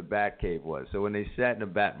see where the Batcave was. So when they sat in a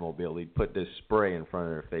Batmobile, he'd put this spray in front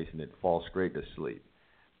of their face and it'd fall straight to sleep.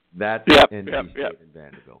 That's NC State and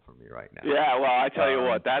Vanderbilt for me right now. Yeah, well, I tell you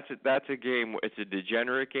what, that's a game. It's a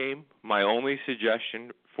degenerate game. My only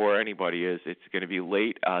suggestion for anybody is it's going to be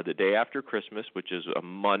late the day after Christmas, which is a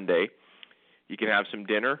Monday. You can have some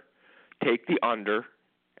dinner, take the under,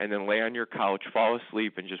 and then lay on your couch, fall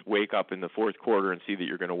asleep, and just wake up in the fourth quarter and see that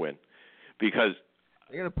you're going to win. Because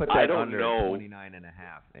they're going to put that under 29.5,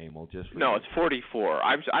 Emil, just for No, it's 44.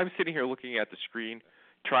 I'm sitting here looking at the screen,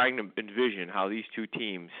 trying to envision how these two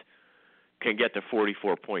teams can get to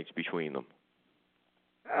 44 points between them.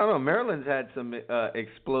 I don't know. Maryland's had some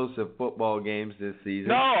explosive football games this season.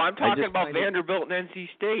 No, I'm talking about Vanderbilt and NC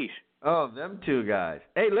State. Oh, them two guys.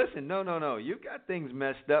 Hey, listen, no. You've got things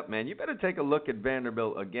messed up, man. You better take a look at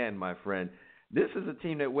Vanderbilt again, my friend. This is a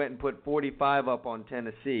team that went and put 45 up on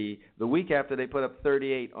Tennessee the week after they put up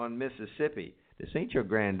 38 on Mississippi. This ain't your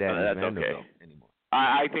granddaddy Vanderbilt anymore.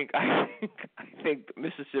 I think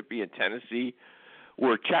Mississippi and Tennessee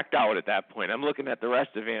were checked out at that point. I'm looking at the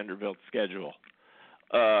rest of Vanderbilt's schedule.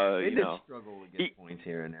 They did struggle to get points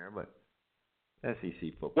here and there, but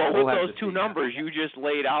SEC football. Well, with those two numbers you just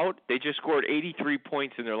laid out, they just scored 83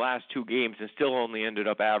 points in their last two games and still only ended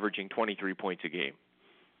up averaging 23 points a game.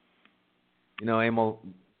 Emil,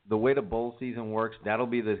 the way the bowl season works, that'll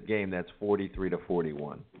be this game that's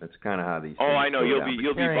 43-41. That's kind of how these. Oh, I know. You'll be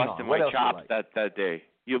busting my chops like? that day.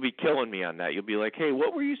 You'll be killing me on that. You'll be like, "Hey,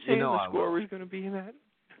 what were you saying the score was going to be in that?"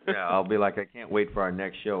 Yeah, I'll be like, I can't wait for our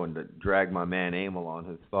next show and to drag my man Emil on,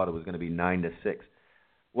 who thought it was going to be 9-6.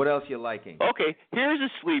 What else you liking? Okay, here's a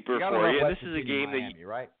sleeper for you. This is a game Miami,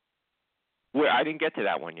 right? Well, I didn't get to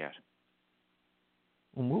that one yet.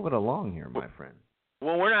 Well, move it along here, my friend.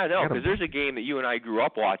 Well, we're not, no, because there's a game that you and I grew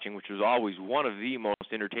up watching, which was always one of the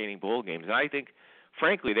most entertaining bowl games. And I think,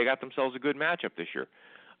 frankly, they got themselves a good matchup this year.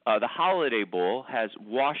 The Holiday Bowl has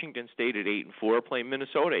Washington State at 8-4 playing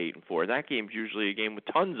Minnesota 8-4. That game's usually a game with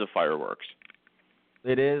tons of fireworks.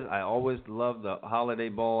 It is. I always love the Holiday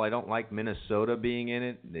Bowl. I don't like Minnesota being in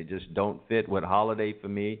it. They just don't fit with Holiday for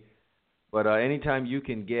me. But anytime you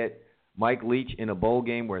can get Mike Leach in a bowl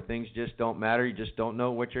game where things just don't matter, you just don't know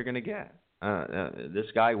what you're going to get. This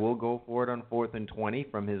guy will go for it on 4th and 20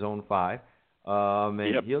 from his own 5.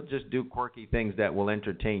 And he'll just do quirky things that will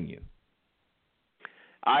entertain you.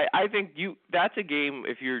 I think that's a game,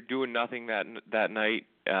 if you're doing nothing that night,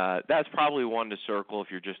 that's probably one to circle if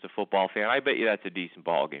you're just a football fan. I bet you that's a decent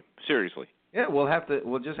ball game. Seriously. Yeah,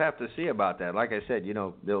 we'll just have to see about that. Like I said,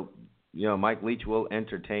 Mike Leach will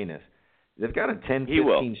entertain us. They've got a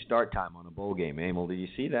 10-15 start time on a bowl game, Emil. Did you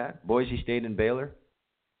see that? Boise State and Baylor?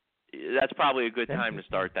 That's probably a good time to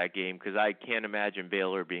start that game because I can't imagine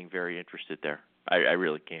Baylor being very interested there. I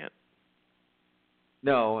really can't.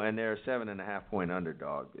 No, and they're a 7.5-point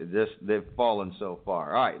underdog. They've fallen so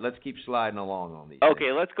far. All right, let's keep sliding along on these.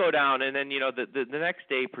 Okay, let's go down, and then the next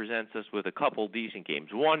day presents us with a couple decent games.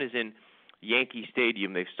 One is in Yankee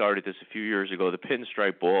Stadium. They started this a few years ago, the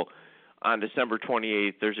Pinstripe Bowl. On December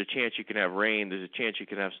 28th, there's a chance you can have rain. There's a chance you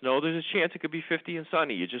can have snow. There's a chance it could be 50 and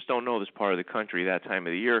sunny. You just don't know this part of the country that time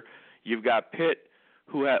of the year. You've got Pitt,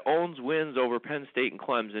 who owns wins over Penn State and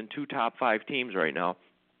Clemson, 2 top 5 teams right now,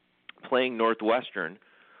 playing Northwestern,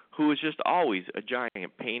 who is just always a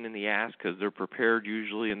giant pain in the ass because they're prepared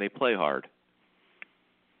usually and they play hard.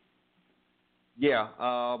 Yeah,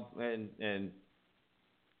 and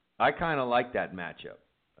I kind of like that matchup.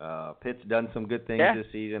 Pitt's done some good things this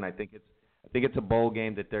season. I think it's a bowl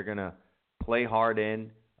game that they're gonna play hard in,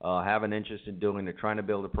 have an interest in doing. They're trying to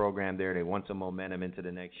build a program there. They want some momentum into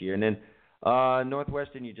the next year, and then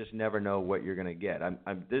Northwestern, you just never know what you're gonna get.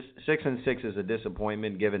 This 6-6 is a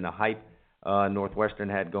disappointment given the hype Northwestern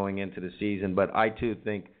had going into the season, but I too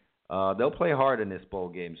think they'll play hard in this bowl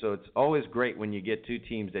game. So it's always great when you get two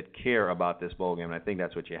teams that care about this bowl game, and I think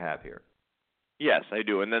that's what you have here. Yes, I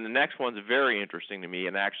do. And then the next one's very interesting to me,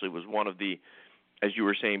 and actually was one of the, as you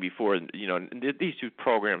were saying before, these two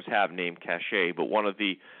programs have name cachet, but one of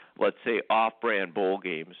the, let's say, off-brand bowl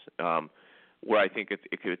games where I think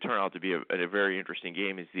it could turn out to be a very interesting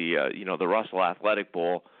game is the Russell Athletic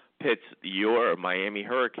Bowl. Pits your Miami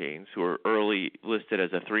Hurricanes, who are early listed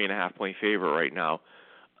as a 3.5-point favorite right now,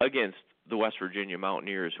 against the West Virginia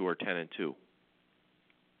Mountaineers, who are 10-2.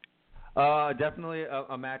 Definitely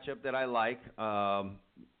a matchup that I like.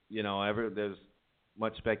 There's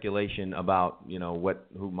much speculation about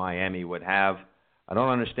who Miami would have. I don't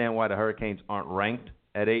understand why the Hurricanes aren't ranked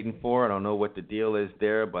at 8-4. I don't know what the deal is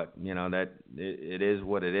there, but that it is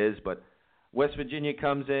what it is. But West Virginia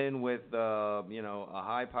comes in with a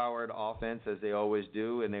high-powered offense, as they always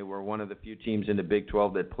do, and they were one of the few teams in the Big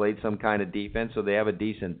 12 that played some kind of defense, so they have a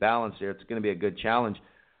decent balance there. It's going to be a good challenge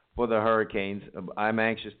for the Hurricanes. I'm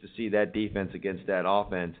anxious to see that defense against that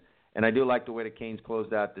offense, and I do like the way the Canes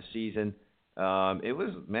closed out the season.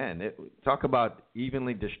 Talk about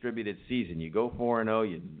evenly distributed season. You go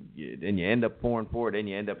 4-0, then you end up 4-4, then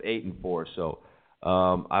you end up 8-4. So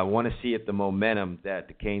I want to see if the momentum that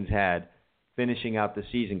the Canes had finishing out the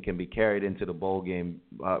season can be carried into the bowl game,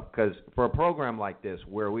 because for a program like this,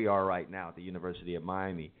 where we are right now at the University of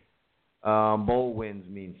Miami, bowl wins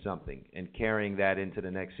mean something, and carrying that into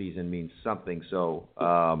the next season means something. So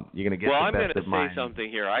you're going to get the best of Miami. Well, I'm going to say something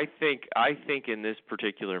here. I think in this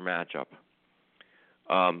particular matchup,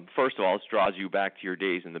 first of all, this draws you back to your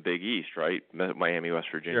days in the Big East, right? Miami, West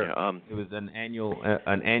Virginia. Sure. It was an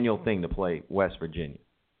annual thing to play West Virginia.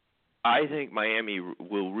 I think Miami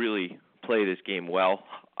will really play this game well.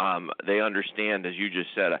 They understand, as you just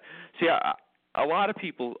said. A lot of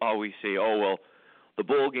people always say, "Oh, well, the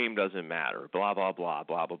bowl game doesn't matter." Blah blah blah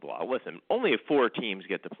blah blah blah. Listen, only 4 teams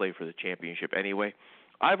get to play for the championship anyway.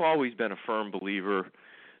 I've always been a firm believer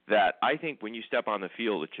that I think when you step on the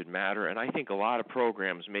field, it should matter, and I think a lot of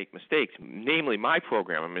programs make mistakes. Namely, my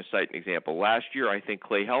program. I'm going to cite an example. Last year, I think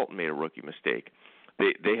Clay Helton made a rookie mistake.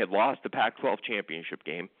 They had lost the Pac-12 championship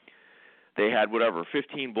game. They had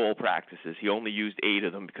 15 bowl practices. He only used 8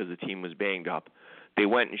 of them because the team was banged up. They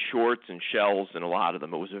went in shorts and shells in a lot of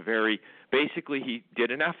them. It was basically he did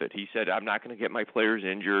an effort. He said, I'm not going to get my players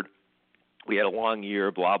injured. We had a long year,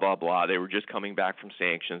 blah, blah, blah. They were just coming back from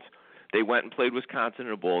sanctions. They went and played Wisconsin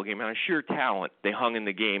in a bowl game. And on sheer talent, they hung in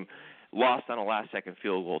the game, lost on a last-second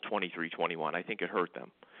field goal, 23-21. I think it hurt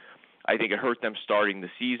them. I think it hurt them starting the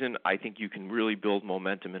season. I think you can really build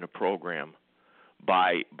momentum in a program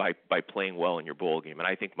by playing well in your bowl game. And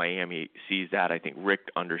I think Miami sees that. I think Rick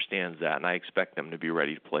understands that, and I expect them to be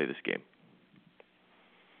ready to play this game.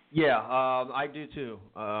 Yeah, I do too.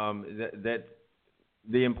 That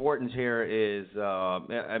the importance here is,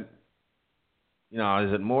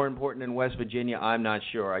 is it more important in West Virginia? I'm not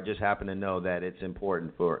sure. I just happen to know that it's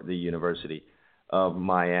important for the University of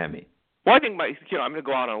Miami. Well, I think I'm going to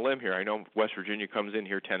go out on a limb here. I know West Virginia comes in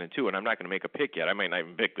here 10-2, and I'm not going to make a pick yet. I might not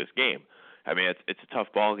even pick this game. I mean, it's a tough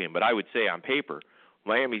ball game, but I would say on paper,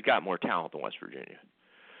 Miami's got more talent than West Virginia.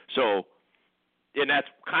 So, and that's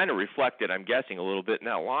kind of reflected, I'm guessing, a little bit in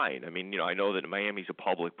that line. I mean, I know that Miami's a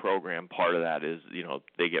public program. Part of that is,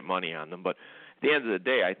 they get money on them. But at the end of the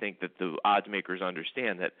day, I think that the odds makers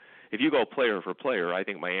understand that if you go player for player, I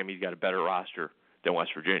think Miami's got a better roster than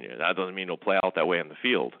West Virginia. That doesn't mean they'll play out that way on the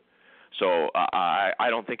field. So I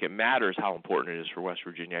don't think it matters how important it is for West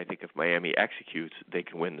Virginia. I think if Miami executes, they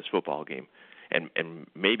can win this football game and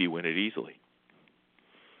maybe win it easily.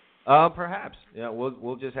 Perhaps. Yeah,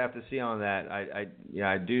 we'll just have to see on that.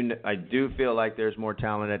 I do feel like there's more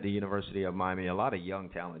talent at the University of Miami, a lot of young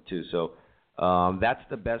talent too. So that's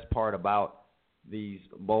the best part about these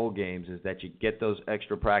bowl games is that you get those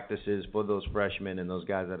extra practices for those freshmen and those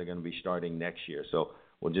guys that are going to be starting next year. So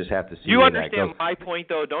we'll just have to see. You where that understand goes. my point,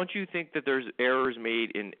 though? Don't you think that there's errors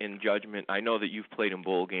made in judgment? I know that you've played in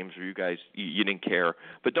bowl games where you guys you didn't care,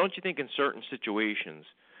 but don't you think in certain situations,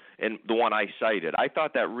 and the one I cited, I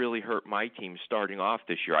thought that really hurt my team starting off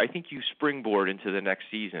this year. I think you springboard into the next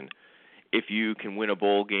season if you can win a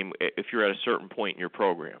bowl game if you're at a certain point in your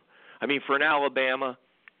program. I mean, for an Alabama,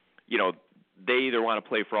 they either want to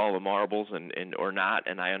play for all the marbles and or not,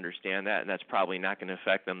 and I understand that, and that's probably not going to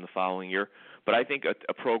affect them the following year. But I think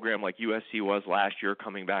a program like USC was last year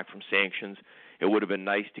coming back from sanctions, it would have been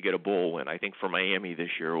nice to get a bowl win. I think for Miami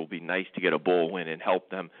this year it will be nice to get a bowl win and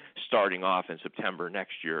help them starting off in September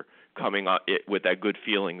next year, coming up with that good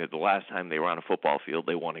feeling that the last time they were on a football field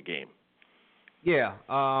they won a game. Yeah,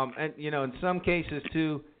 and in some cases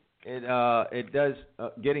too, it does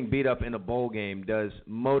getting beat up in a bowl game does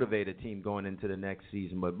motivate a team going into the next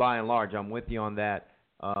season. But by and large, I'm with you on that.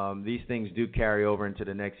 These things do carry over into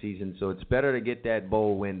the next season, so it's better to get that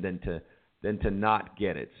bowl win than to not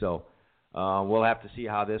get it. So we'll have to see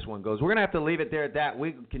how this one goes. We're gonna have to leave it there at that.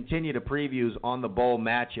 We continue the previews on the bowl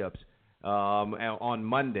matchups on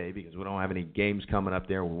Monday because we don't have any games coming up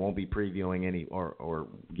there. We won't be previewing any or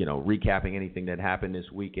recapping anything that happened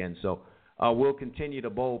this weekend. So we'll continue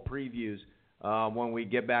the bowl previews when we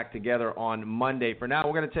get back together on Monday. For now,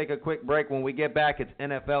 we're going to take a quick break. When we get back, it's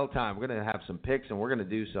NFL time. We're going to have some picks, and we're going to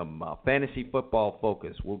do some fantasy football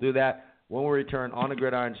focus. We'll do that when we return on the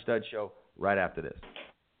Gridiron Stud Show right after this.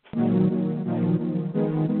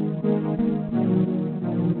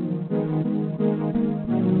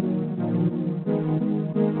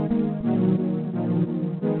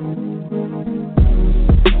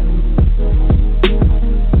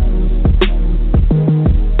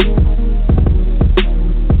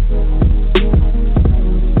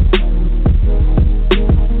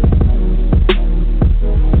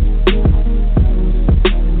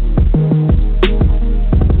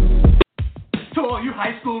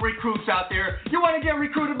 Recruits out there. You want to get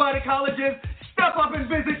recruited by the colleges? Step up and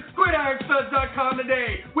visit GridironStuds.com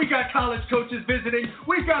today. We got college coaches visiting.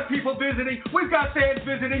 We've got people visiting. We've got fans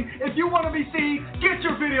visiting. If you want to be seen, get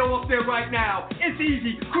your video up there right now. It's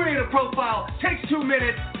easy. Create a profile. Takes 2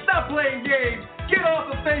 minutes. Stop playing games. Get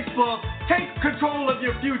off of Facebook. Take control of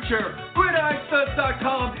your future.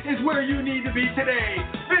 GridironStuds.com is where you need to be today.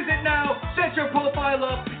 Visit now, set your profile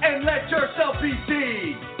up, and let yourself be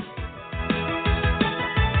seen.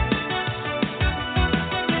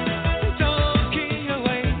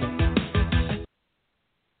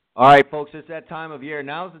 All right, folks, it's that time of year.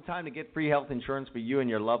 Now is the time to get free health insurance for you and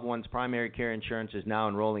your loved ones. Primary Care Insurance is now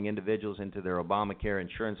enrolling individuals into their Obamacare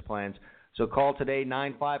insurance plans. So call today,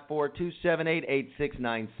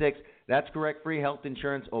 954-278-8696. That's correct, free health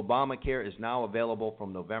insurance. Obamacare is now available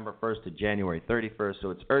from November 1st to January 31st,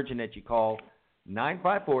 so it's urgent that you call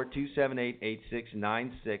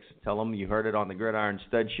 954-278-8696. Tell them you heard it on the Gridiron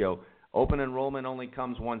Stud Show. Open enrollment only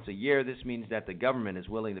comes once a year. This means that the government is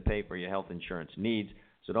willing to pay for your health insurance needs.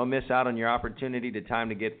 So don't miss out on your opportunity. The time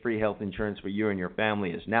to get free health insurance for you and your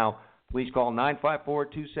family is now. Please call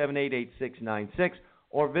 954-278-8696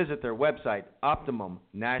 or visit their website,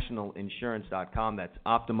 OptimumNationalInsurance.com. That's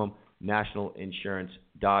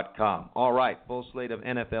OptimumNationalInsurance.com. All right, full slate of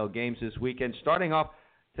NFL games this weekend. Starting off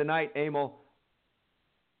tonight, Emil.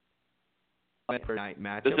 Night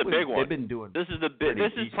match. This is a big one. They've been doing. This is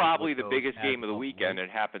probably the biggest game of the weekend.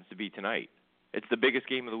 It happens to be tonight. It's the biggest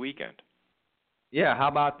game of the weekend. Yeah, how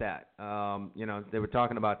about that? They were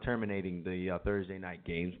talking about terminating the Thursday night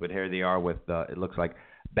games, but here they are with, it looks like,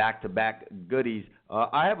 back-to-back goodies.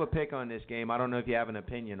 I have a pick on this game. I don't know if you have an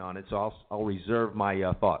opinion on it, so I'll reserve my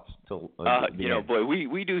thoughts till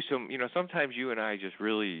we do some, sometimes you and I just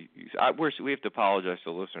really, we have to apologize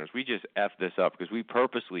to listeners. We just F this up because we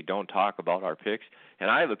purposely don't talk about our picks,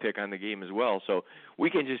 and I have a pick on the game as well, so we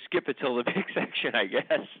can just skip it till the pick section, I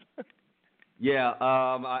guess. Yeah,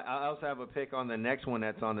 I also have a pick on the next one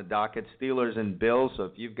that's on the docket, Steelers and Bills. So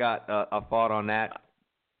if you've got a thought on that,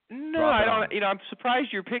 no, I don't. I'm surprised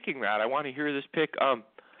you're picking that. I want to hear this pick.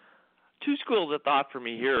 Two schools of thought for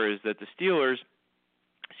me here is that the Steelers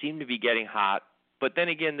seem to be getting hot, but then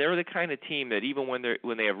again, they're the kind of team that even when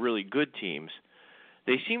they have really good teams,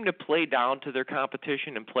 they seem to play down to their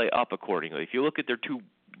competition and play up accordingly. If you look at their two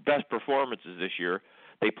best performances this year,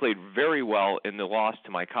 They played very well in the loss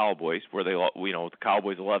to my Cowboys, where the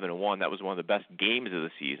Cowboys 11-1. That was one of the best games of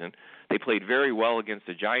the season. They played very well against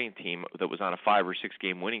a Giant team that was on a 5 or 6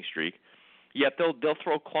 game winning streak. Yet they'll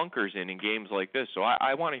throw clunkers in games like this. So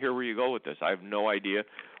I want to hear where you go with this. I have no idea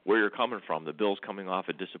where you're coming from. The Bills coming off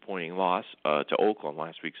a disappointing loss to Oakland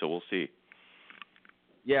last week, so we'll see.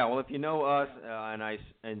 Yeah, well, if you know us, and I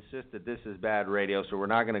insist that this is bad radio, so we're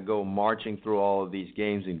not going to go marching through all of these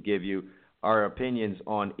games and give you our opinions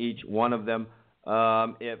on each one of them.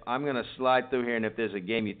 If I'm going to slide through here, and if there's a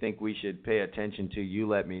game you think we should pay attention to, you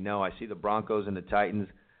let me know. I see the Broncos and the Titans,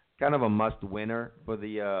 kind of a must-winner for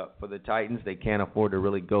the Titans. They can't afford to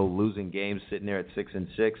really go losing games, sitting there at 6-6.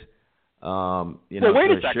 Wait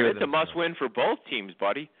a second. It's a must-win for both teams,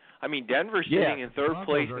 buddy. I mean, Denver's sitting in third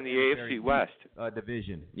place in the AFC West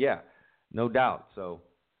division. Yeah, no doubt. So,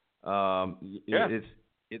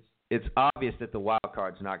 it's obvious that the wild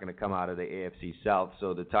card's not going to come out of the AFC South.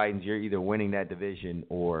 So the Titans, you're either winning that division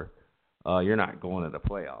or you're not going to the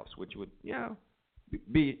playoffs, which would,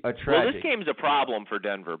 be a tragic. Well, this game's a problem for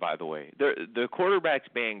Denver, by the way. The quarterback's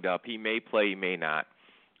banged up. He may play, he may not.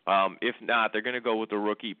 If not, they're going to go with the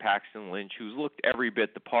rookie Paxton Lynch, who's looked every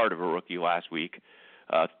bit the part of a rookie last week,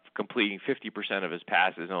 completing 50% of his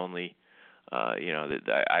passes only.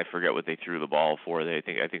 I forget what they threw the ball for. I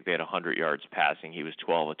think they had 100 yards passing. He was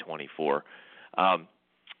 12 of 24.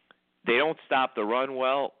 They don't stop the run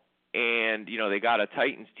well, and they got a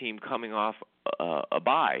Titans team coming off a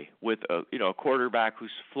bye with a quarterback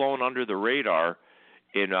who's flown under the radar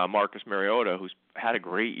in Marcus Mariota, who's had a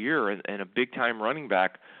great year, and a big-time running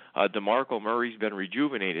back. DeMarco Murray's been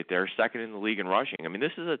rejuvenated there, second in the league in rushing. I mean,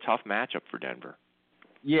 this is a tough matchup for Denver.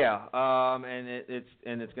 Yeah, and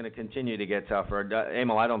it's going to continue to get tougher.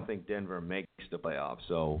 Emil, I don't think Denver makes the playoffs,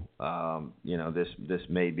 so this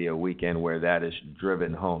may be a weekend where that is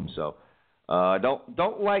driven home. So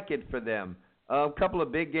don't like it for them. A couple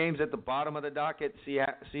of big games at the bottom of the docket: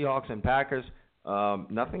 Seahawks and Packers.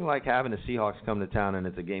 Nothing like having the Seahawks come to town, and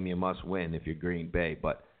it's a game you must win if you're Green Bay.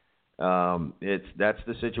 But that's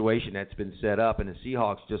the situation that's been set up, and the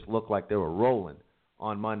Seahawks just looked like they were rolling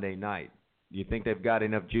on Monday night. Do you think they've got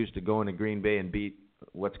enough juice to go into Green Bay and beat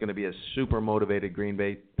what's going to be a super motivated Green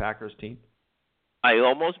Bay Packers team? I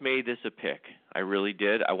almost made this a pick. I really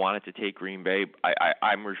did. I wanted to take Green Bay.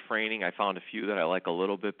 I'm refraining. I found a few that I like a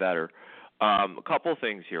little bit better. A couple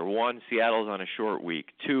things here. One, Seattle's on a short week.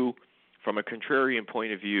 Two, from a contrarian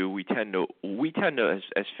point of view, we tend to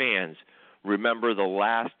as fans remember the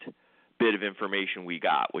last bit of information we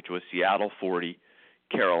got, which was Seattle 40,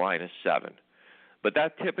 Carolina 7. But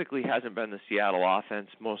that typically hasn't been the Seattle offense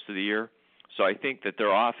most of the year. So I think that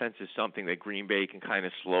their offense is something that Green Bay can kind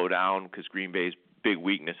of slow down, because Green Bay's big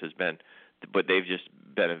weakness has been, but they've just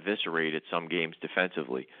been eviscerated some games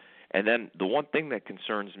defensively. And then the one thing that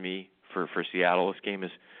concerns me for Seattle this game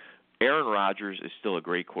is Aaron Rodgers is still a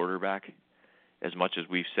great quarterback. As much as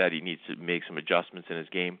we've said he needs to make some adjustments in his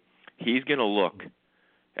game, he's going to look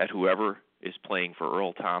at whoever is playing for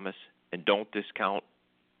Earl Thomas, and don't discount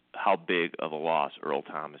how big of a loss Earl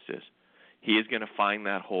Thomas is. He is going to find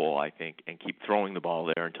that hole, I think, and keep throwing the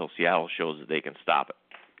ball there until Seattle shows that they can stop it.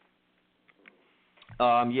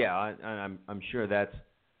 I'm sure that's,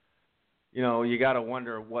 you got to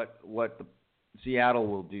wonder what Seattle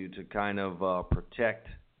will do to kind of protect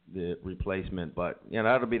the replacement. But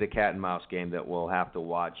that'll be the cat and mouse game that we'll have to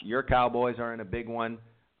watch. Your Cowboys are in a big one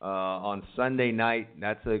on Sunday night.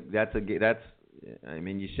 You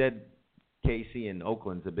said KC and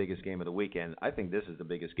Oakland's the biggest game of the weekend. I think this is the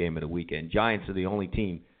biggest game of the weekend. Giants are the only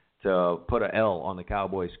team to put a L on the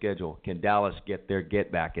Cowboys' schedule. Can Dallas get their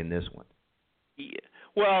get back in this one? Yeah.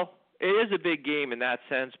 Well, it is a big game in that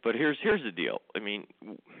sense, but here's the deal. I mean,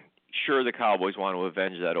 sure, the Cowboys want to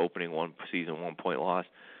avenge that opening season 1-point loss.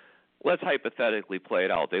 Let's hypothetically play it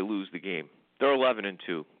out. They lose the game. They're 11-2.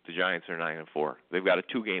 The Giants are 9-4. They've got a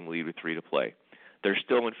 2-game lead with 3 to play. They're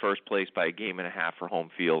still in first place by a game and a half for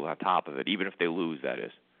home field on top of it, even if they lose, that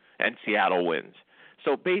is. And Seattle wins.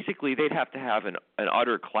 So basically, they'd have to have an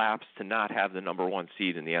utter collapse to not have the number 1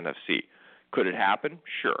 seed in the NFC. Could it happen?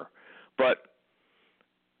 Sure. But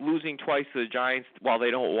losing twice to the Giants, while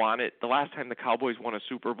they don't want it, the last time the Cowboys won a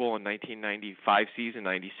Super Bowl in 1995 season,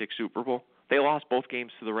 96 Super Bowl, they lost both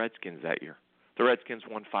games to the Redskins that year. The Redskins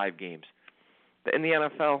won 5 games. In the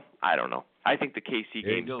NFL, I don't know. I think the KC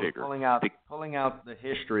game's bigger. Pulling out the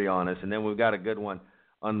history on us, and then we've got a good one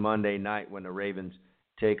on Monday night when the Ravens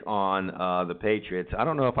take on the Patriots. I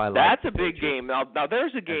don't know if I like That's a Patriots. big game. Now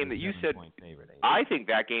there's a game that you said, I think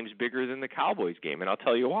that game's bigger than the Cowboys game, and I'll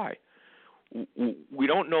tell you why. We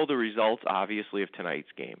don't know the results, obviously, of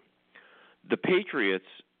tonight's game. The Patriots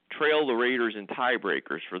trail the Raiders in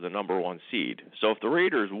tiebreakers for the number 1 seed. So if the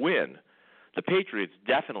Raiders win, the Patriots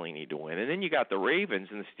definitely need to win. And then you got the Ravens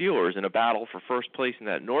and the Steelers in a battle for first place in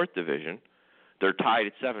that North Division. They're tied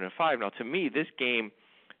at 7-5. Now, to me, this game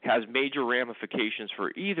has major ramifications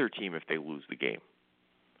for either team if they lose the game.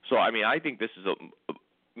 So, I mean, I think this is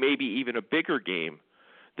maybe even a bigger game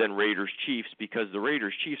than Raiders-Chiefs because the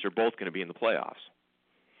Raiders-Chiefs are both going to be in the playoffs.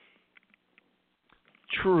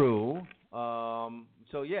 True.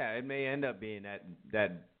 So yeah, it may end up being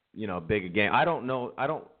that big a game. I don't know. I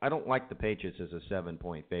don't like the Patriots as a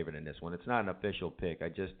 7-point favorite in this one. It's not an official pick. I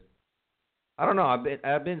don't know.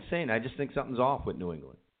 I've been saying I just think something's off with New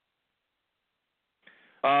England.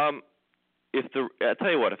 I'll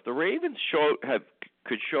tell you what, if the Ravens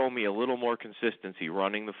could show me a little more consistency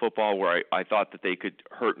running the football where I thought that they could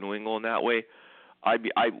hurt New England that way,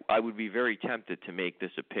 I would be very tempted to make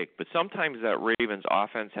this a pick. But sometimes that Ravens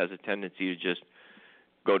offense has a tendency to just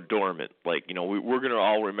go dormant. Like, we're going to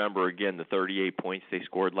all remember again the 38 points they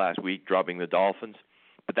scored last week, drubbing the Dolphins.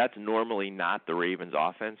 But that's normally not the Ravens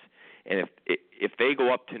offense. And if they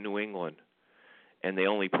go up to New England and they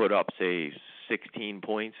only put up, say, 16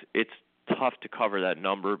 points, it's tough to cover that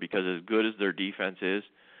number because as good as their defense is,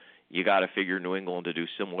 you got to figure New England to do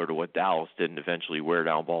similar to what Dallas did and eventually wear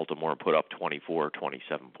down Baltimore and put up 24 or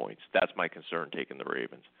 27 points. That's my concern taking the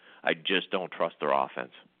Ravens. I just don't trust their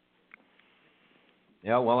offense.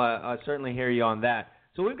 Yeah, well, I certainly hear you on that.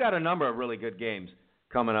 So we've got a number of really good games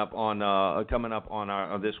coming up on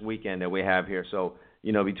our this weekend that we have here. So,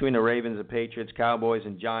 between the Ravens and Patriots, Cowboys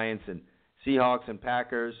and Giants, and Seahawks and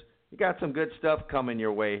Packers, you got some good stuff coming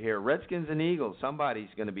your way here. Redskins and Eagles, somebody's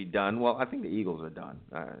going to be done. Well, I think the Eagles are done.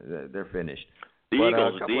 They're finished. The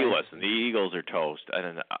Eagles are toast.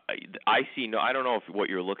 And I don't know what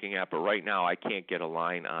you're looking at, but right now I can't get a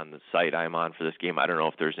line on the site I'm on for this game. I don't know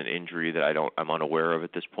if there's an injury that I'm unaware of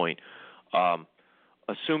at this point.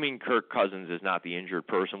 Assuming Kirk Cousins is not the injured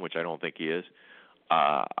person, which I don't think he is,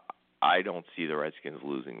 I don't see the Redskins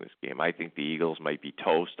losing this game. I think the Eagles might be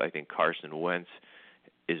toast. I think Carson Wentz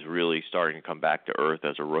is really starting to come back to earth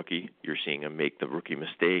as a rookie. You're seeing him make the rookie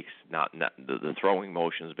mistakes. The throwing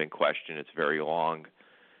motion has been questioned. It's very long.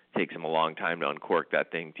 It takes him a long time to uncork that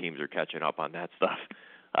thing. Teams are catching up on that stuff.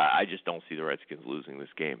 I just don't see the Redskins losing this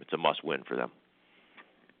game. It's a must-win for them.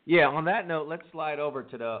 Yeah, on that note, let's slide over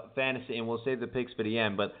to the fantasy, and we'll save the picks for the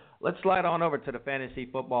end. But let's slide on over to the Fantasy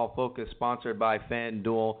Football Focus, sponsored by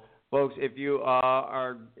FanDuel. Folks, if you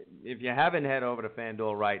haven't head over to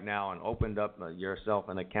FanDuel right now and opened up yourself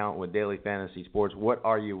an account with Daily Fantasy Sports, what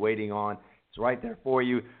are you waiting on? It's right there for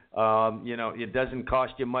you. It doesn't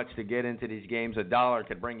cost you much to get into these games. $1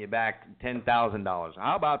 could bring you back $10,000.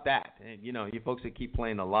 How about that? You folks that keep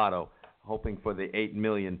playing the lotto, hoping for the $8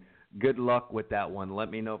 million. Good luck with that one. Let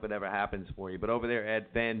me know if it ever happens for you. But over there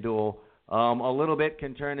at FanDuel, a little bit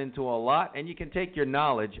can turn into a lot, and you can take your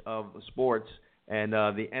knowledge of sports and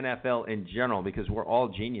the NFL in general, because we're all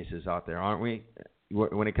geniuses out there, aren't we?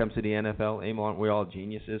 When it comes to the NFL, Emil, aren't we all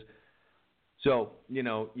geniuses? So, you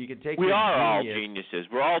can take We your are all genius. geniuses.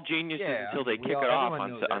 We're all geniuses until they kick it off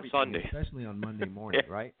on Sunday. Especially on Monday morning,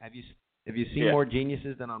 right? Have you seen more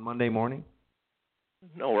geniuses than on Monday morning?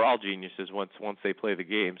 No, we're all geniuses once they play the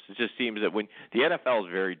games. It just seems that when the NFL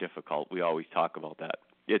is very difficult, we always talk about that.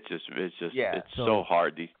 It's so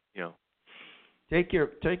hard. Take your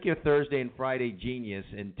Thursday and Friday genius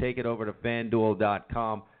and take it over to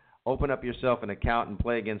FanDuel.com. Open up yourself an account and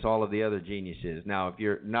play against all of the other geniuses. Now,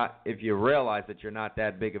 if you realize that you're not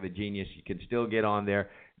that big of a genius, you can still get on there.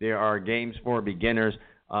 There are games for beginners.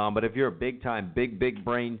 But if you're a big-time, big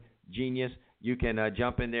brain genius, you can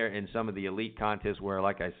jump in there in some of the elite contests where,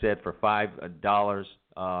 like I said, for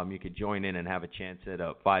 $5, you could join in and have a chance at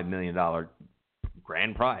a $5 million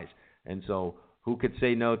grand prize. And so who could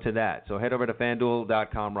say no to that? So head over to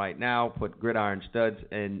FanDuel.com right now. Put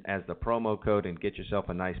GridironStuds in as the promo code and get yourself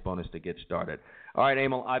a nice bonus to get started. All right,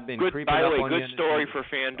 Emil, I've been creeping up on you. By the way, good story for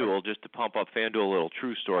FanDuel, just to pump up FanDuel a little.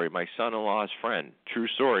 True story. My son-in-law's friend, true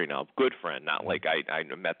story now, good friend, not like I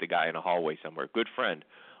met the guy in a hallway somewhere. Good friend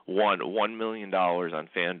won $1 million on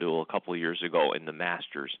FanDuel a couple of years ago in the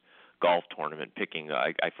Masters golf tournament, picking,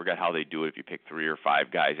 I forget how they do it, if you pick 3 or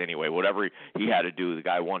 5 guys. Anyway, whatever he had to do, the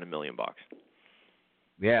guy won $1 million.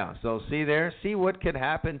 Yeah, so see what could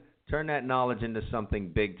happen. Turn that knowledge into something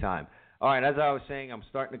big time. All right, as I was saying, I'm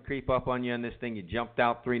starting to creep up on you on this thing. You jumped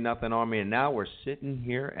out 3-0 on me, and now we're sitting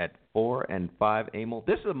here at 4-5. Emil,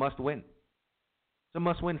 this is a must-win. It's a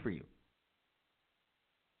must-win for you.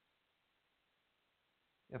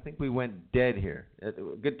 I think we went dead here.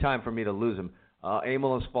 Good time for me to lose him.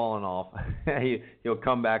 Emil has fallen off. He'll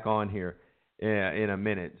come back on here in a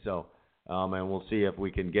minute. So and we'll see if we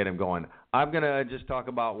can get him going. I'm going to just talk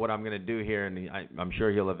about what I'm going to do here, and I'm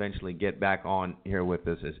sure he'll eventually get back on here with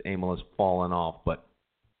us as Emil has fallen off. But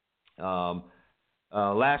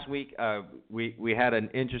last week we had an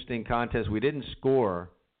interesting contest. We didn't score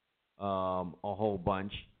a whole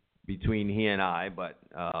bunch between he and I, but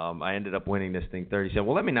I ended up winning this thing 37.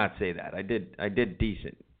 Well, let me not say that. I did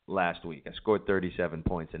decent last week. I scored 37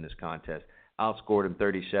 points in this contest. Outscored him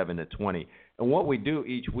 37-20. And what we do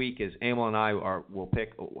each week is Emil and I will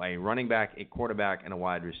pick a running back, a quarterback, and a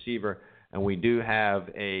wide receiver. And we do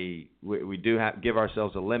give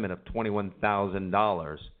ourselves a limit of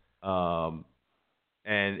 $21,000,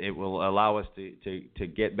 and it will allow us to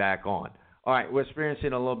get back on. All right, we're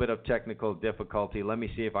experiencing a little bit of technical difficulty. Let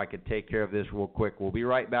me see if I can take care of this real quick. We'll be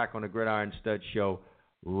right back on the Gridiron Studs show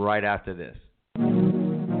right after this.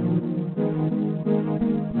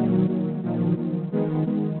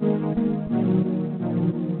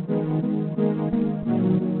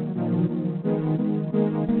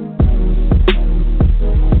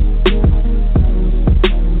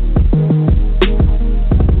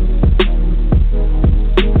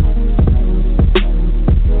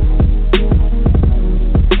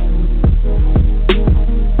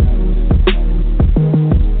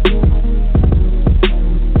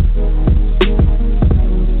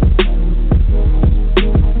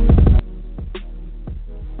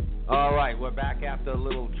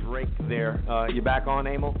 You back on,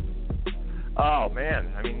 Emil? Oh,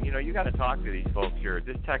 man. I mean, you got to talk to these folks here.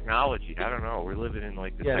 This technology, I don't know. We're living in, the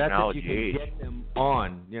technology age. Yeah, that's if you can get them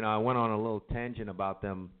on. I went on a little tangent about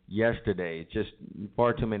them yesterday. It's just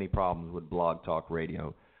far too many problems with Blog Talk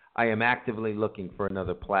Radio. I am actively looking for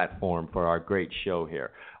another platform for our great show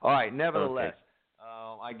here. All right, nevertheless,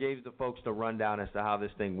 I gave the folks the rundown as to how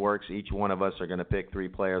this thing works. Each one of us are going to pick 3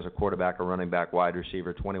 players, a quarterback, a running back, wide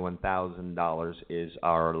receiver. $21,000 is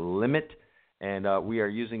our limit. And we are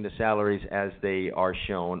using the salaries as they are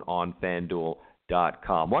shown on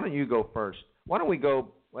FanDuel.com. Why don't you go first? Why don't we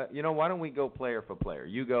go player for player?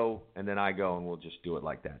 You go, and then I go, and we'll just do it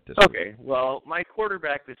like that. Okay. Well, my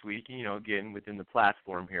quarterback this week, again, within the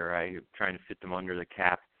platform here, I'm trying to fit them under the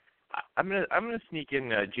cap. I'm gonna sneak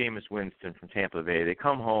in Jameis Winston from Tampa Bay. They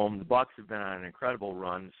come home. The Bucs have been on an incredible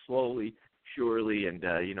run, slowly, surely, and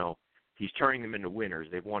he's turning them into winners.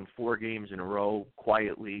 They've won 4 games in a row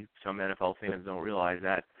quietly. Some NFL fans don't realize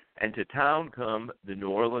that. And to town come the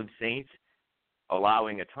New Orleans Saints,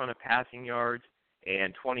 allowing a ton of passing yards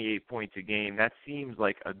and 28 points a game. That seems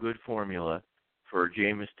like a good formula for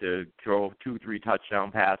Jameis to throw 2-3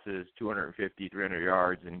 touchdown passes, 250, 300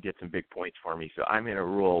 yards, and get some big points for me. So I'm in a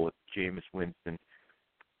roll with Jameis Winston,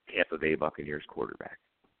 Tampa Bay Buccaneers quarterback.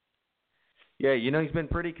 Yeah, he's been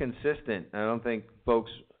pretty consistent. I don't think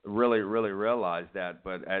folks really realize that,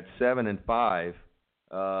 but at 7-5,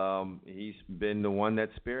 he's been the one that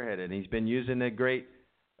spearheaded. He's been using the great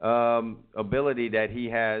ability that he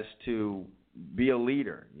has to be a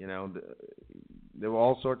leader. There were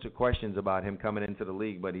all sorts of questions about him coming into the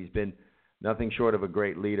league, but he's been nothing short of a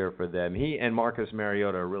great leader for them. He and Marcus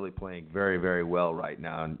Mariota are really playing very, very well right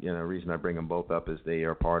now. And the reason I bring them both up is they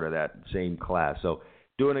are part of that same class. So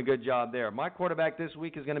doing a good job there. My quarterback this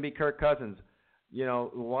week is going to be Kirk Cousins.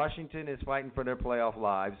 Washington is fighting for their playoff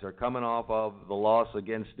lives. They're coming off of the loss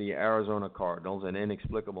against the Arizona Cardinals, an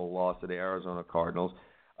inexplicable loss to the Arizona Cardinals.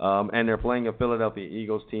 And they're playing a Philadelphia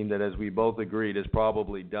Eagles team that, as we both agreed, is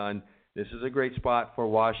probably done. This is a great spot for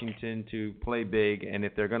Washington to play big, and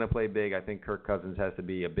if they're going to play big, I think Kirk Cousins has to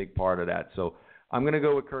be a big part of that. So I'm going to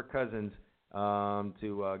go with Kirk Cousins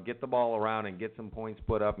to get the ball around and get some points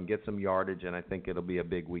put up and get some yardage, and I think it'll be a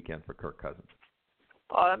big weekend for Kirk Cousins.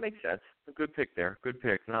 Oh, that makes sense. A good pick there. Good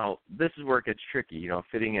pick. Now, this is where it gets tricky,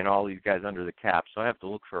 fitting in all these guys under the cap. So I have to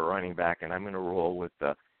look for a running back, and I'm going to roll with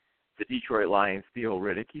the Detroit Lions, Theo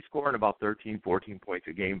Riddick. He's scoring about 13, 14 points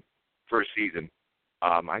a game for a season.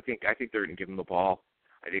 I think they're going to give him the ball.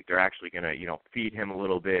 I think they're actually going to, feed him a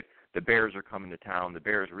little bit. The Bears are coming to town. The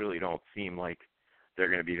Bears really don't seem like they're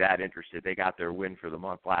going to be that interested. They got their win for the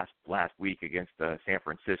month last week against San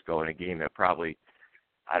Francisco in a game that probably,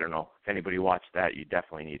 I don't know, if anybody watched that, you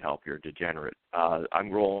definitely need help. You're a degenerate.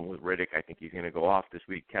 I'm rolling with Riddick. I think he's going to go off this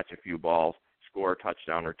week, catch a few balls, score a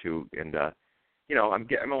touchdown or two, and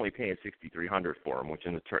I'm only paying $6,300 for him, which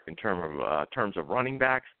in terms of running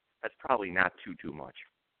backs, that's probably not too much.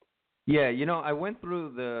 Yeah, I went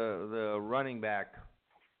through the running back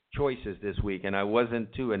choices this week, and I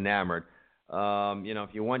wasn't too enamored. If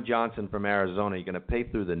you want Johnson from Arizona, you're going to pay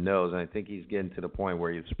through the nose, and I think he's getting to the point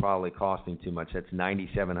where it's probably costing too much. That's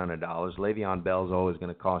 $9,700. Le'Veon Bell's always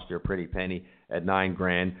going to cost you a pretty penny at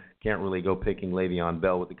 $9,000. Can't really go picking Le'Veon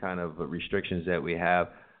Bell with the kind of restrictions that we have.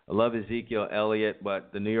 I love Ezekiel Elliott,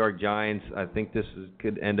 but the New York Giants, I think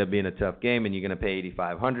could end up being a tough game, and you're going to pay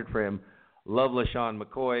 $8,500 for him. Love LaShawn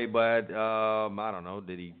McCoy, but I don't know.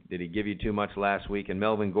 Did he give you too much last week? And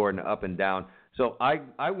Melvin Gordon up and down. So I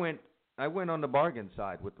went on the bargain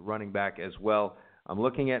side with the running back as well. I'm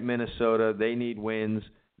looking at Minnesota. They need wins.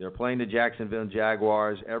 They're playing the Jacksonville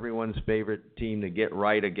Jaguars, everyone's favorite team to get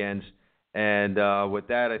right against. And with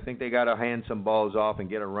that, I think they got to hand some balls off and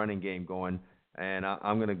get a running game going. And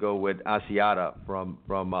I'm going to go with Asiata from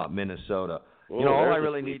Minnesota. Ooh, all I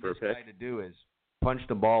really need this guy to do is punch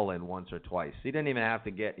the ball in once or twice. He didn't even have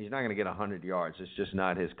to he's not going to get 100 yards. It's just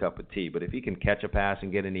not his cup of tea. But if he can catch a pass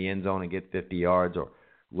and get in the end zone and get 50 yards or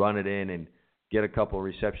run it in and get a couple of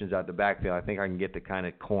receptions out the backfield, I think I can get the kind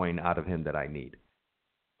of coin out of him that I need.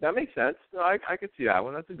 That makes sense. No, I could see that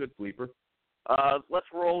one. That's a good sleeper. Let's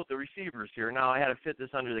roll with the receivers here. Now, I had to fit this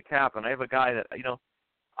under the cap, and I have a guy that,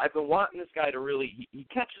 I've been wanting this guy to really – he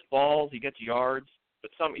catches balls, he gets yards,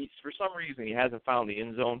 but for some reason he hasn't found the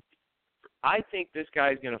end zone. I think this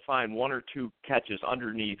guy's going to find one or two catches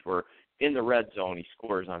underneath where in the red zone he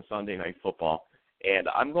scores on Sunday Night Football, and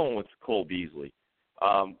I'm going with Cole Beasley.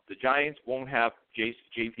 The Giants won't have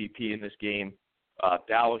JPP in this game.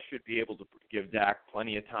 Dallas should be able to give Dak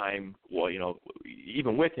plenty of time. Well,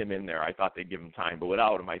 even with him in there, I thought they'd give him time. But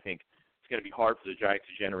without him, I think it's going to be hard for the Giants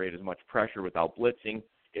to generate as much pressure without blitzing.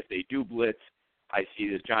 If they do blitz, I see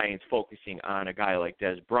the Giants focusing on a guy like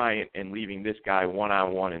Des Bryant and leaving this guy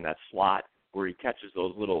one-on-one in that slot where he catches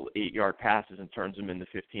those little 8-yard passes and turns them into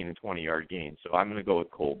 15- and 20-yard gains. So I'm going to go with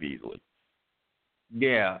Cole Beasley.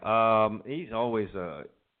 Yeah, he's always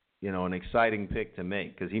an exciting pick to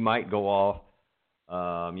make because he might go off.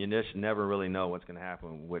 You just never really know what's going to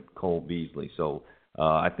happen with Cole Beasley. So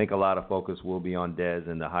I think a lot of focus will be on Dez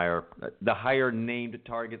and the higher named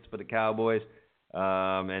targets for the Cowboys.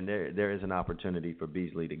 And there is an opportunity for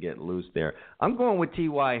Beasley to get loose there. I'm going with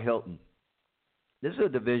T.Y. Hilton. This is a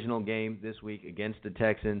divisional game this week against the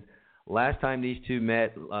Texans. Last time these two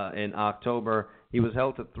met in October, he was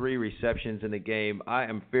held to 3 receptions in the game. I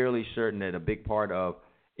am fairly certain that a big part of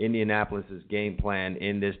Indianapolis's game plan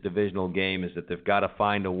in this divisional game is that they've got to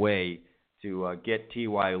find a way to get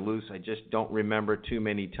T.Y. loose. I just don't remember too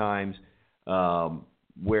many times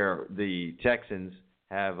where the Texans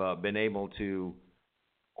have been able to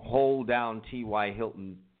hold down T.Y.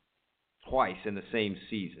 Hilton twice in the same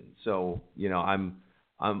season. So,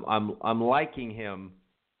 I'm liking him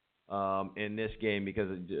in this game because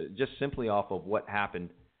just simply off of what happened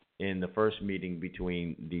in the first meeting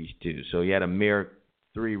between these two. So he had a mere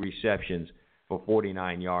 3 receptions for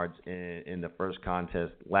 49 yards in the first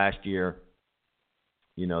contest. Last year,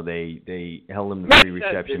 they held him to 3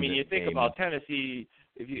 receptions. I mean, you think about Tennessee,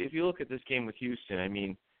 if you look at this game with Houston, I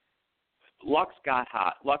mean, Luck got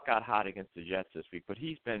hot against the Jets this week, but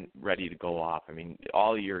he's been ready to go off. I mean,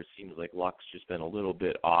 all year it seems like Luck's just been a little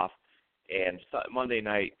bit off. And Monday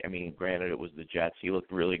night, I mean, granted it was the Jets. He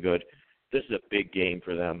looked really good. This is a big game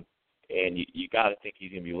for them. And you got to think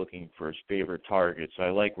he's going to be looking for his favorite target. So I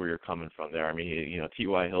like where you're coming from there. I mean,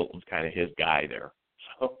 T.Y. Hilton's kind of his guy there.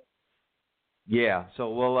 So. Yeah. So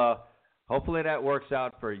we'll hopefully that works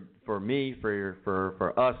out for me,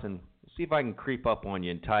 for us, and see if I can creep up on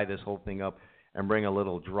you and tie this whole thing up and bring a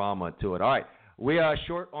little drama to it. All right. We are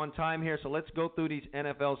short on time here, so let's go through these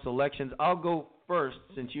NFL selections. I'll go first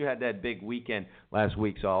since you had that big weekend last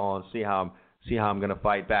week, so I'll see how I'm going to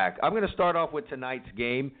fight back. I'm going to start off with tonight's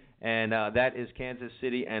game. And that is Kansas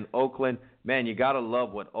City and Oakland. Man, you got to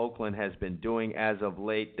love what Oakland has been doing as of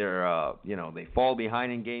late. They're, they fall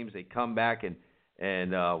behind in games. They come back and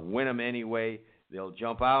win them anyway. They'll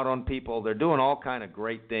jump out on people. They're doing all kind of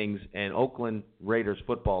great things. And Oakland Raiders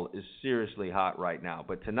football is seriously hot right now.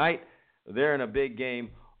 But tonight, they're in a big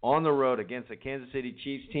game on the road against a Kansas City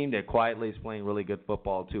Chiefs team that quietly is playing really good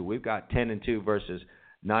football too. We've got 10-2 versus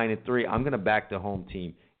 9-3. I'm going to back the home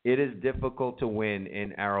team. It is difficult to win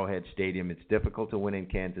in Arrowhead Stadium. It's difficult to win in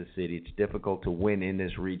Kansas City. It's difficult to win in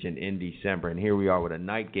this region in December. And here we are with a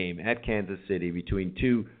night game at Kansas City between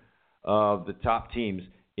two of the top teams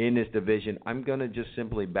in this division. I'm going to just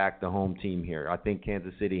simply back the home team here. I think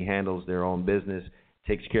Kansas City handles their own business,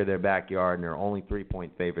 takes care of their backyard, and they're only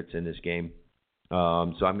 3-point favorites in this game. So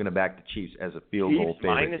I'm going to back the Chiefs as a field goal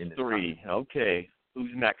favorite. Chiefs -3. Okay.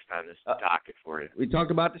 Who's next on this docket for you? We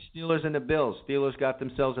talked about the Steelers and the Bills. Steelers got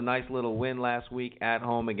themselves a nice little win last week at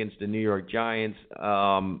home against the New York Giants.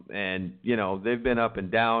 And, they've been up and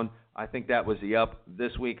down. I think that was the up.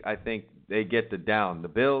 This week, I think they get the down. The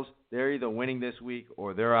Bills, they're either winning this week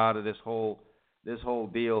or they're out of this whole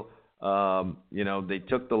deal. They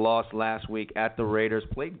took the loss last week at the Raiders,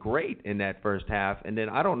 played great in that first half, and then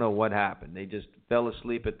I don't know what happened. They just fell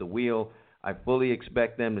asleep at the wheel. I fully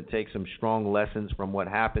expect them to take some strong lessons from what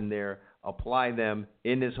happened there, apply them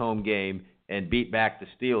in this home game, and beat back the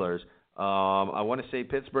Steelers. I want to say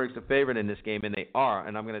Pittsburgh's the favorite in this game, and they are,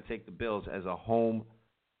 and I'm going to take the Bills as a home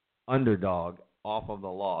underdog off of the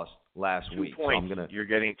loss last week. 2 points. So you're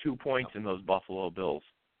getting 2 points in those Buffalo Bills.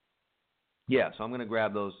 Yeah, so I'm going to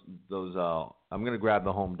grab those. I'm going to grab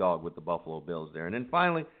the home dog with the Buffalo Bills there, and then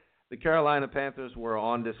finally, the Carolina Panthers were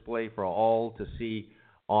on display for all to see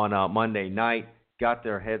on Monday night. Got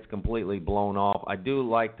their heads completely blown off. I do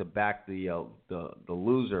like to back the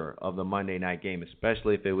loser of the Monday night game,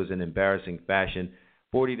 especially if it was in embarrassing fashion.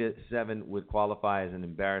 40-7 would qualify as an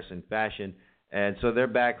embarrassing fashion. And so they're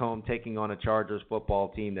back home taking on a Chargers football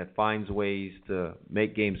team that finds ways to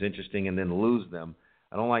make games interesting and then lose them.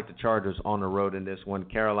 I don't like the Chargers on the road in this one.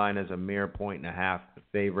 Carolina's a mere 1.5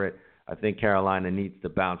 favorite. I think Carolina needs to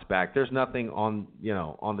bounce back. There's nothing on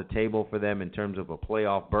the table for them in terms of a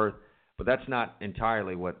playoff berth, but that's not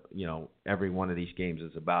entirely what, every one of these games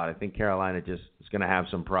is about. I think Carolina just is going to have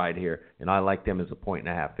some pride here, and I like them as a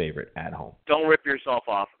 1.5 favorite at home. Don't rip yourself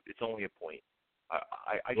off. It's only a point.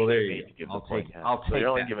 I well, there you go. To give I'll the point. Take I'll take you're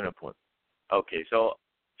only that. giving a point. Okay, so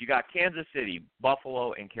you got Kansas City,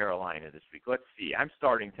 Buffalo, and Carolina this week. Let's see. I'm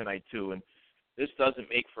starting tonight, too, and this doesn't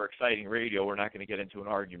make for exciting radio. We're not going to get into an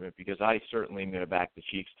argument because I certainly am going to back the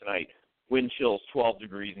Chiefs tonight. Wind chills 12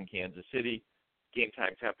 degrees in Kansas City. Game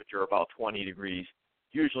time temperature about 20 degrees.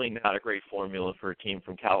 Usually not a great formula for a team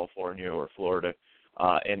from California or Florida.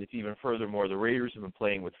 And it's even furthermore, the Raiders have been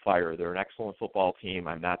playing with fire. They're an excellent football team.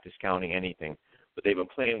 I'm not discounting anything. But they've been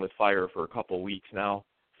playing with fire for a couple of weeks now,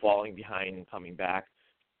 falling behind and coming back.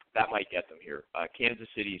 That might get them here. Kansas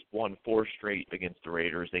City's won 4 straight against the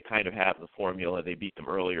Raiders. They kind of have the formula. They beat them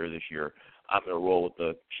earlier this year. I'm going to roll with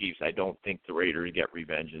the Chiefs. I don't think the Raiders get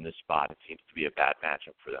revenge in this spot. It seems to be a bad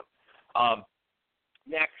matchup for them.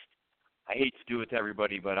 Next, I hate to do it to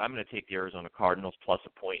everybody, but I'm going to take the Arizona Cardinals plus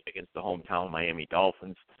a point against the hometown Miami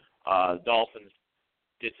Dolphins. The Dolphins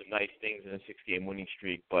did some nice things in a 6-game winning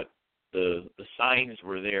streak, but the signs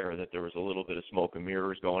were there that there was a little bit of smoke and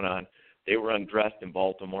mirrors going on. They were undressed in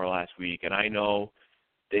Baltimore last week, and I know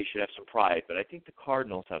they should have some pride, but I think the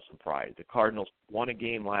Cardinals have some pride. The Cardinals won a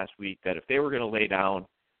game last week that if they were going to lay down,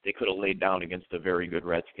 they could have laid down against a very good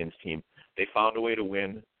Redskins team. They found a way to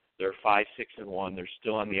win. They're 5-6-1. They're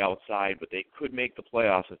still on the outside, but they could make the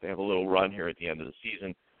playoffs if they have a little run here at the end of the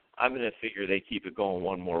season. I'm going to figure they keep it going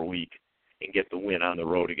one more week and get the win on the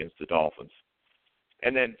road against the Dolphins.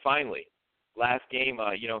 And then finally, last game,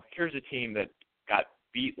 here's a team that got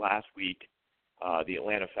beat last week, the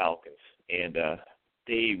Atlanta Falcons, and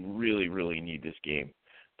they really, really need this game.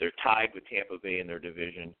 They're tied with Tampa Bay in their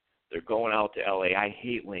division. They're going out to L.A. I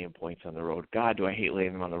hate laying points on the road. God, do I hate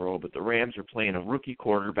laying them on the road. But the Rams are playing a rookie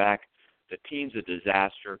quarterback. The team's a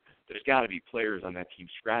disaster. There's got to be players on that team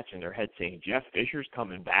scratching their head saying, Jeff Fisher's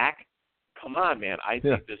coming back? Come on, man. I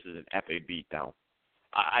think this is an epic beatdown.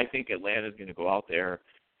 I think Atlanta's going to go out there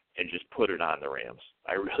and just put it on the Rams.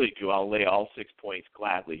 I really do. I'll lay all 6 points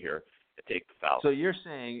gladly here and take the Falcons. So you're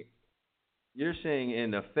saying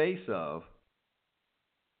in the face of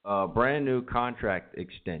a brand new contract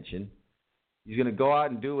extension, he's going to go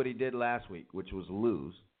out and do what he did last week, which was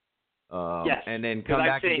lose. Yes. And then come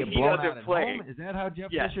back and get blown out at home? Is that how Jeff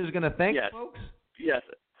Fisher is going to think, folks? Yes.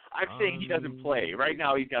 I'm saying he doesn't play. Right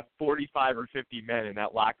now he's got 45 or 50 men in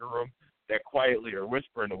that locker room that quietly are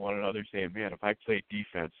whispering to one another saying, man, if I played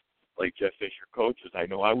defense like Jeff Fisher coaches, I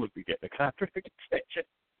know I would be getting a contract extension.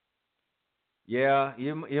 Yeah,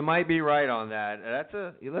 you might be right on that.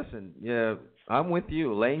 Listen, I'm with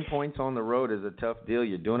you. Laying points on the road is a tough deal.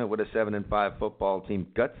 You're doing it with a 7-5 football team.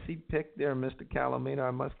 Gutsy pick there, Mr. Calamino,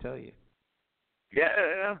 I must tell you.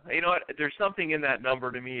 Yeah, you know what? There's something in that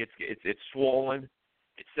number to me. It's swollen.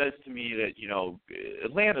 It says to me that,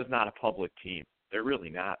 Atlanta's not a public team. They're really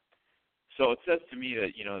not. So it says to me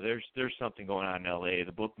that, there's something going on in L.A.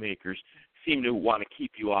 The bookmakers seem to want to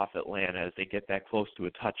keep you off Atlanta as they get that close to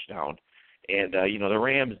a touchdown. And, the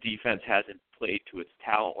Rams' defense hasn't played to its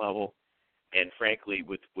talent level. And, frankly,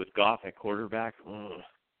 with Goff at quarterback,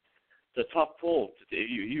 it's a tough pull.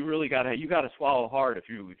 You really got to swallow hard if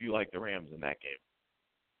you like the Rams in that game.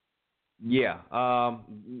 Yeah,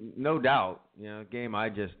 no doubt. Game I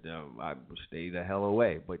stay the hell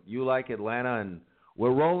away. But you like Atlanta, and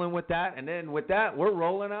we're rolling with that. And then with that, we're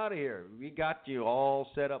rolling out of here. We got you all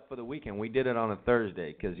set up for the weekend. We did it on a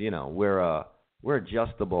Thursday because, we're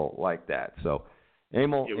adjustable like that. So,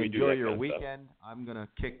 Emil, enjoy your weekend. I'm going to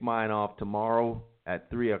kick mine off tomorrow at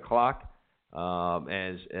 3 o'clock.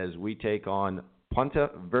 as we take on Punta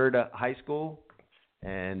Verde High School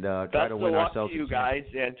and try to win ourselves. Best of luck to you guys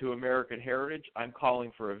and to American Heritage. I'm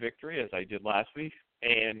calling for a victory, as I did last week.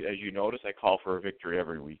 And as you notice, I call for a victory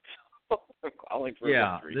every week. I'm calling for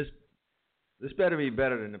a victory. This better be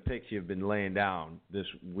better than the picks you've been laying down this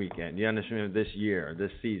weekend. You understand? This year,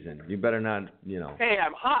 this season. You better not, Hey,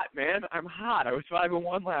 I'm hot, man. I'm hot. I was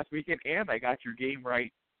 5-1 last weekend, and I got your game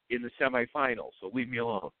right in the semifinals, so leave me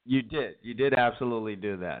alone. You did. You did absolutely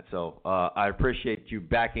do that. So I appreciate you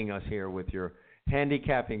backing us here with your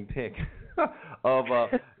handicapping pick of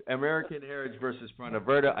American Heritage versus Punta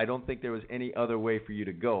Verde. I don't think there was any other way for you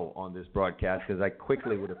to go on this broadcast because I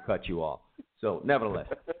quickly would have cut you off. So, nevertheless,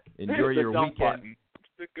 enjoy your weekend. Button.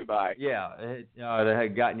 Goodbye. Yeah, they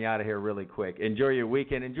had gotten you out of here really quick. Enjoy your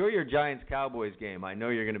weekend. Enjoy your Giants-Cowboys game. I know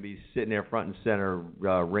you're going to be sitting there front and center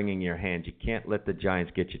wringing your hands. You can't let the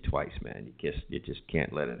Giants get you twice, man. You just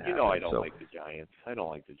can't let it happen. I don't like the Giants. I don't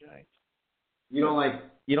like the Giants.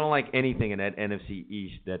 You don't like anything in that NFC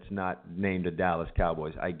East that's not named the Dallas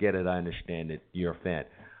Cowboys. I get it. I understand it. You're a fan.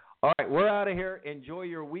 All right, we're out of here. Enjoy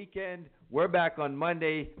your weekend. We're back on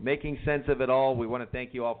Monday making sense of it all. We want to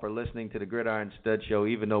thank you all for listening to the Gridiron Stud Show.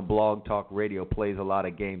 Even though Blog Talk Radio plays a lot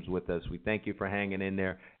of games with us, we thank you for hanging in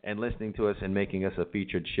there and listening to us and making us a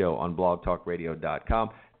featured show on blogtalkradio.com.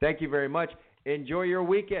 Thank you very much. Enjoy your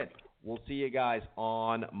weekend. We'll see you guys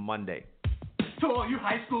on Monday. To all you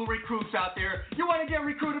high school recruits out there, you want to get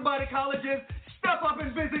recruited by the colleges? Step up and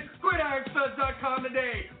visit GridironStuds.com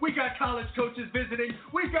today. We got college coaches visiting.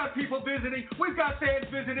 We've got people visiting. We've got fans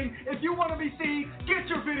visiting. If you want to be seen, get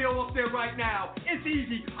your video up there right now. It's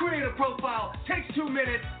easy. Create a profile. Takes 2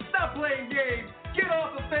 minutes. Stop playing games. Get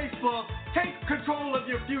off of Facebook. Take control of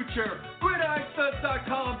your future.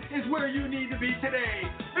 GridironStuds.com is where you need to be today.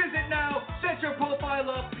 Visit now, set your profile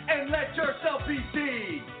up, and let yourself be seen.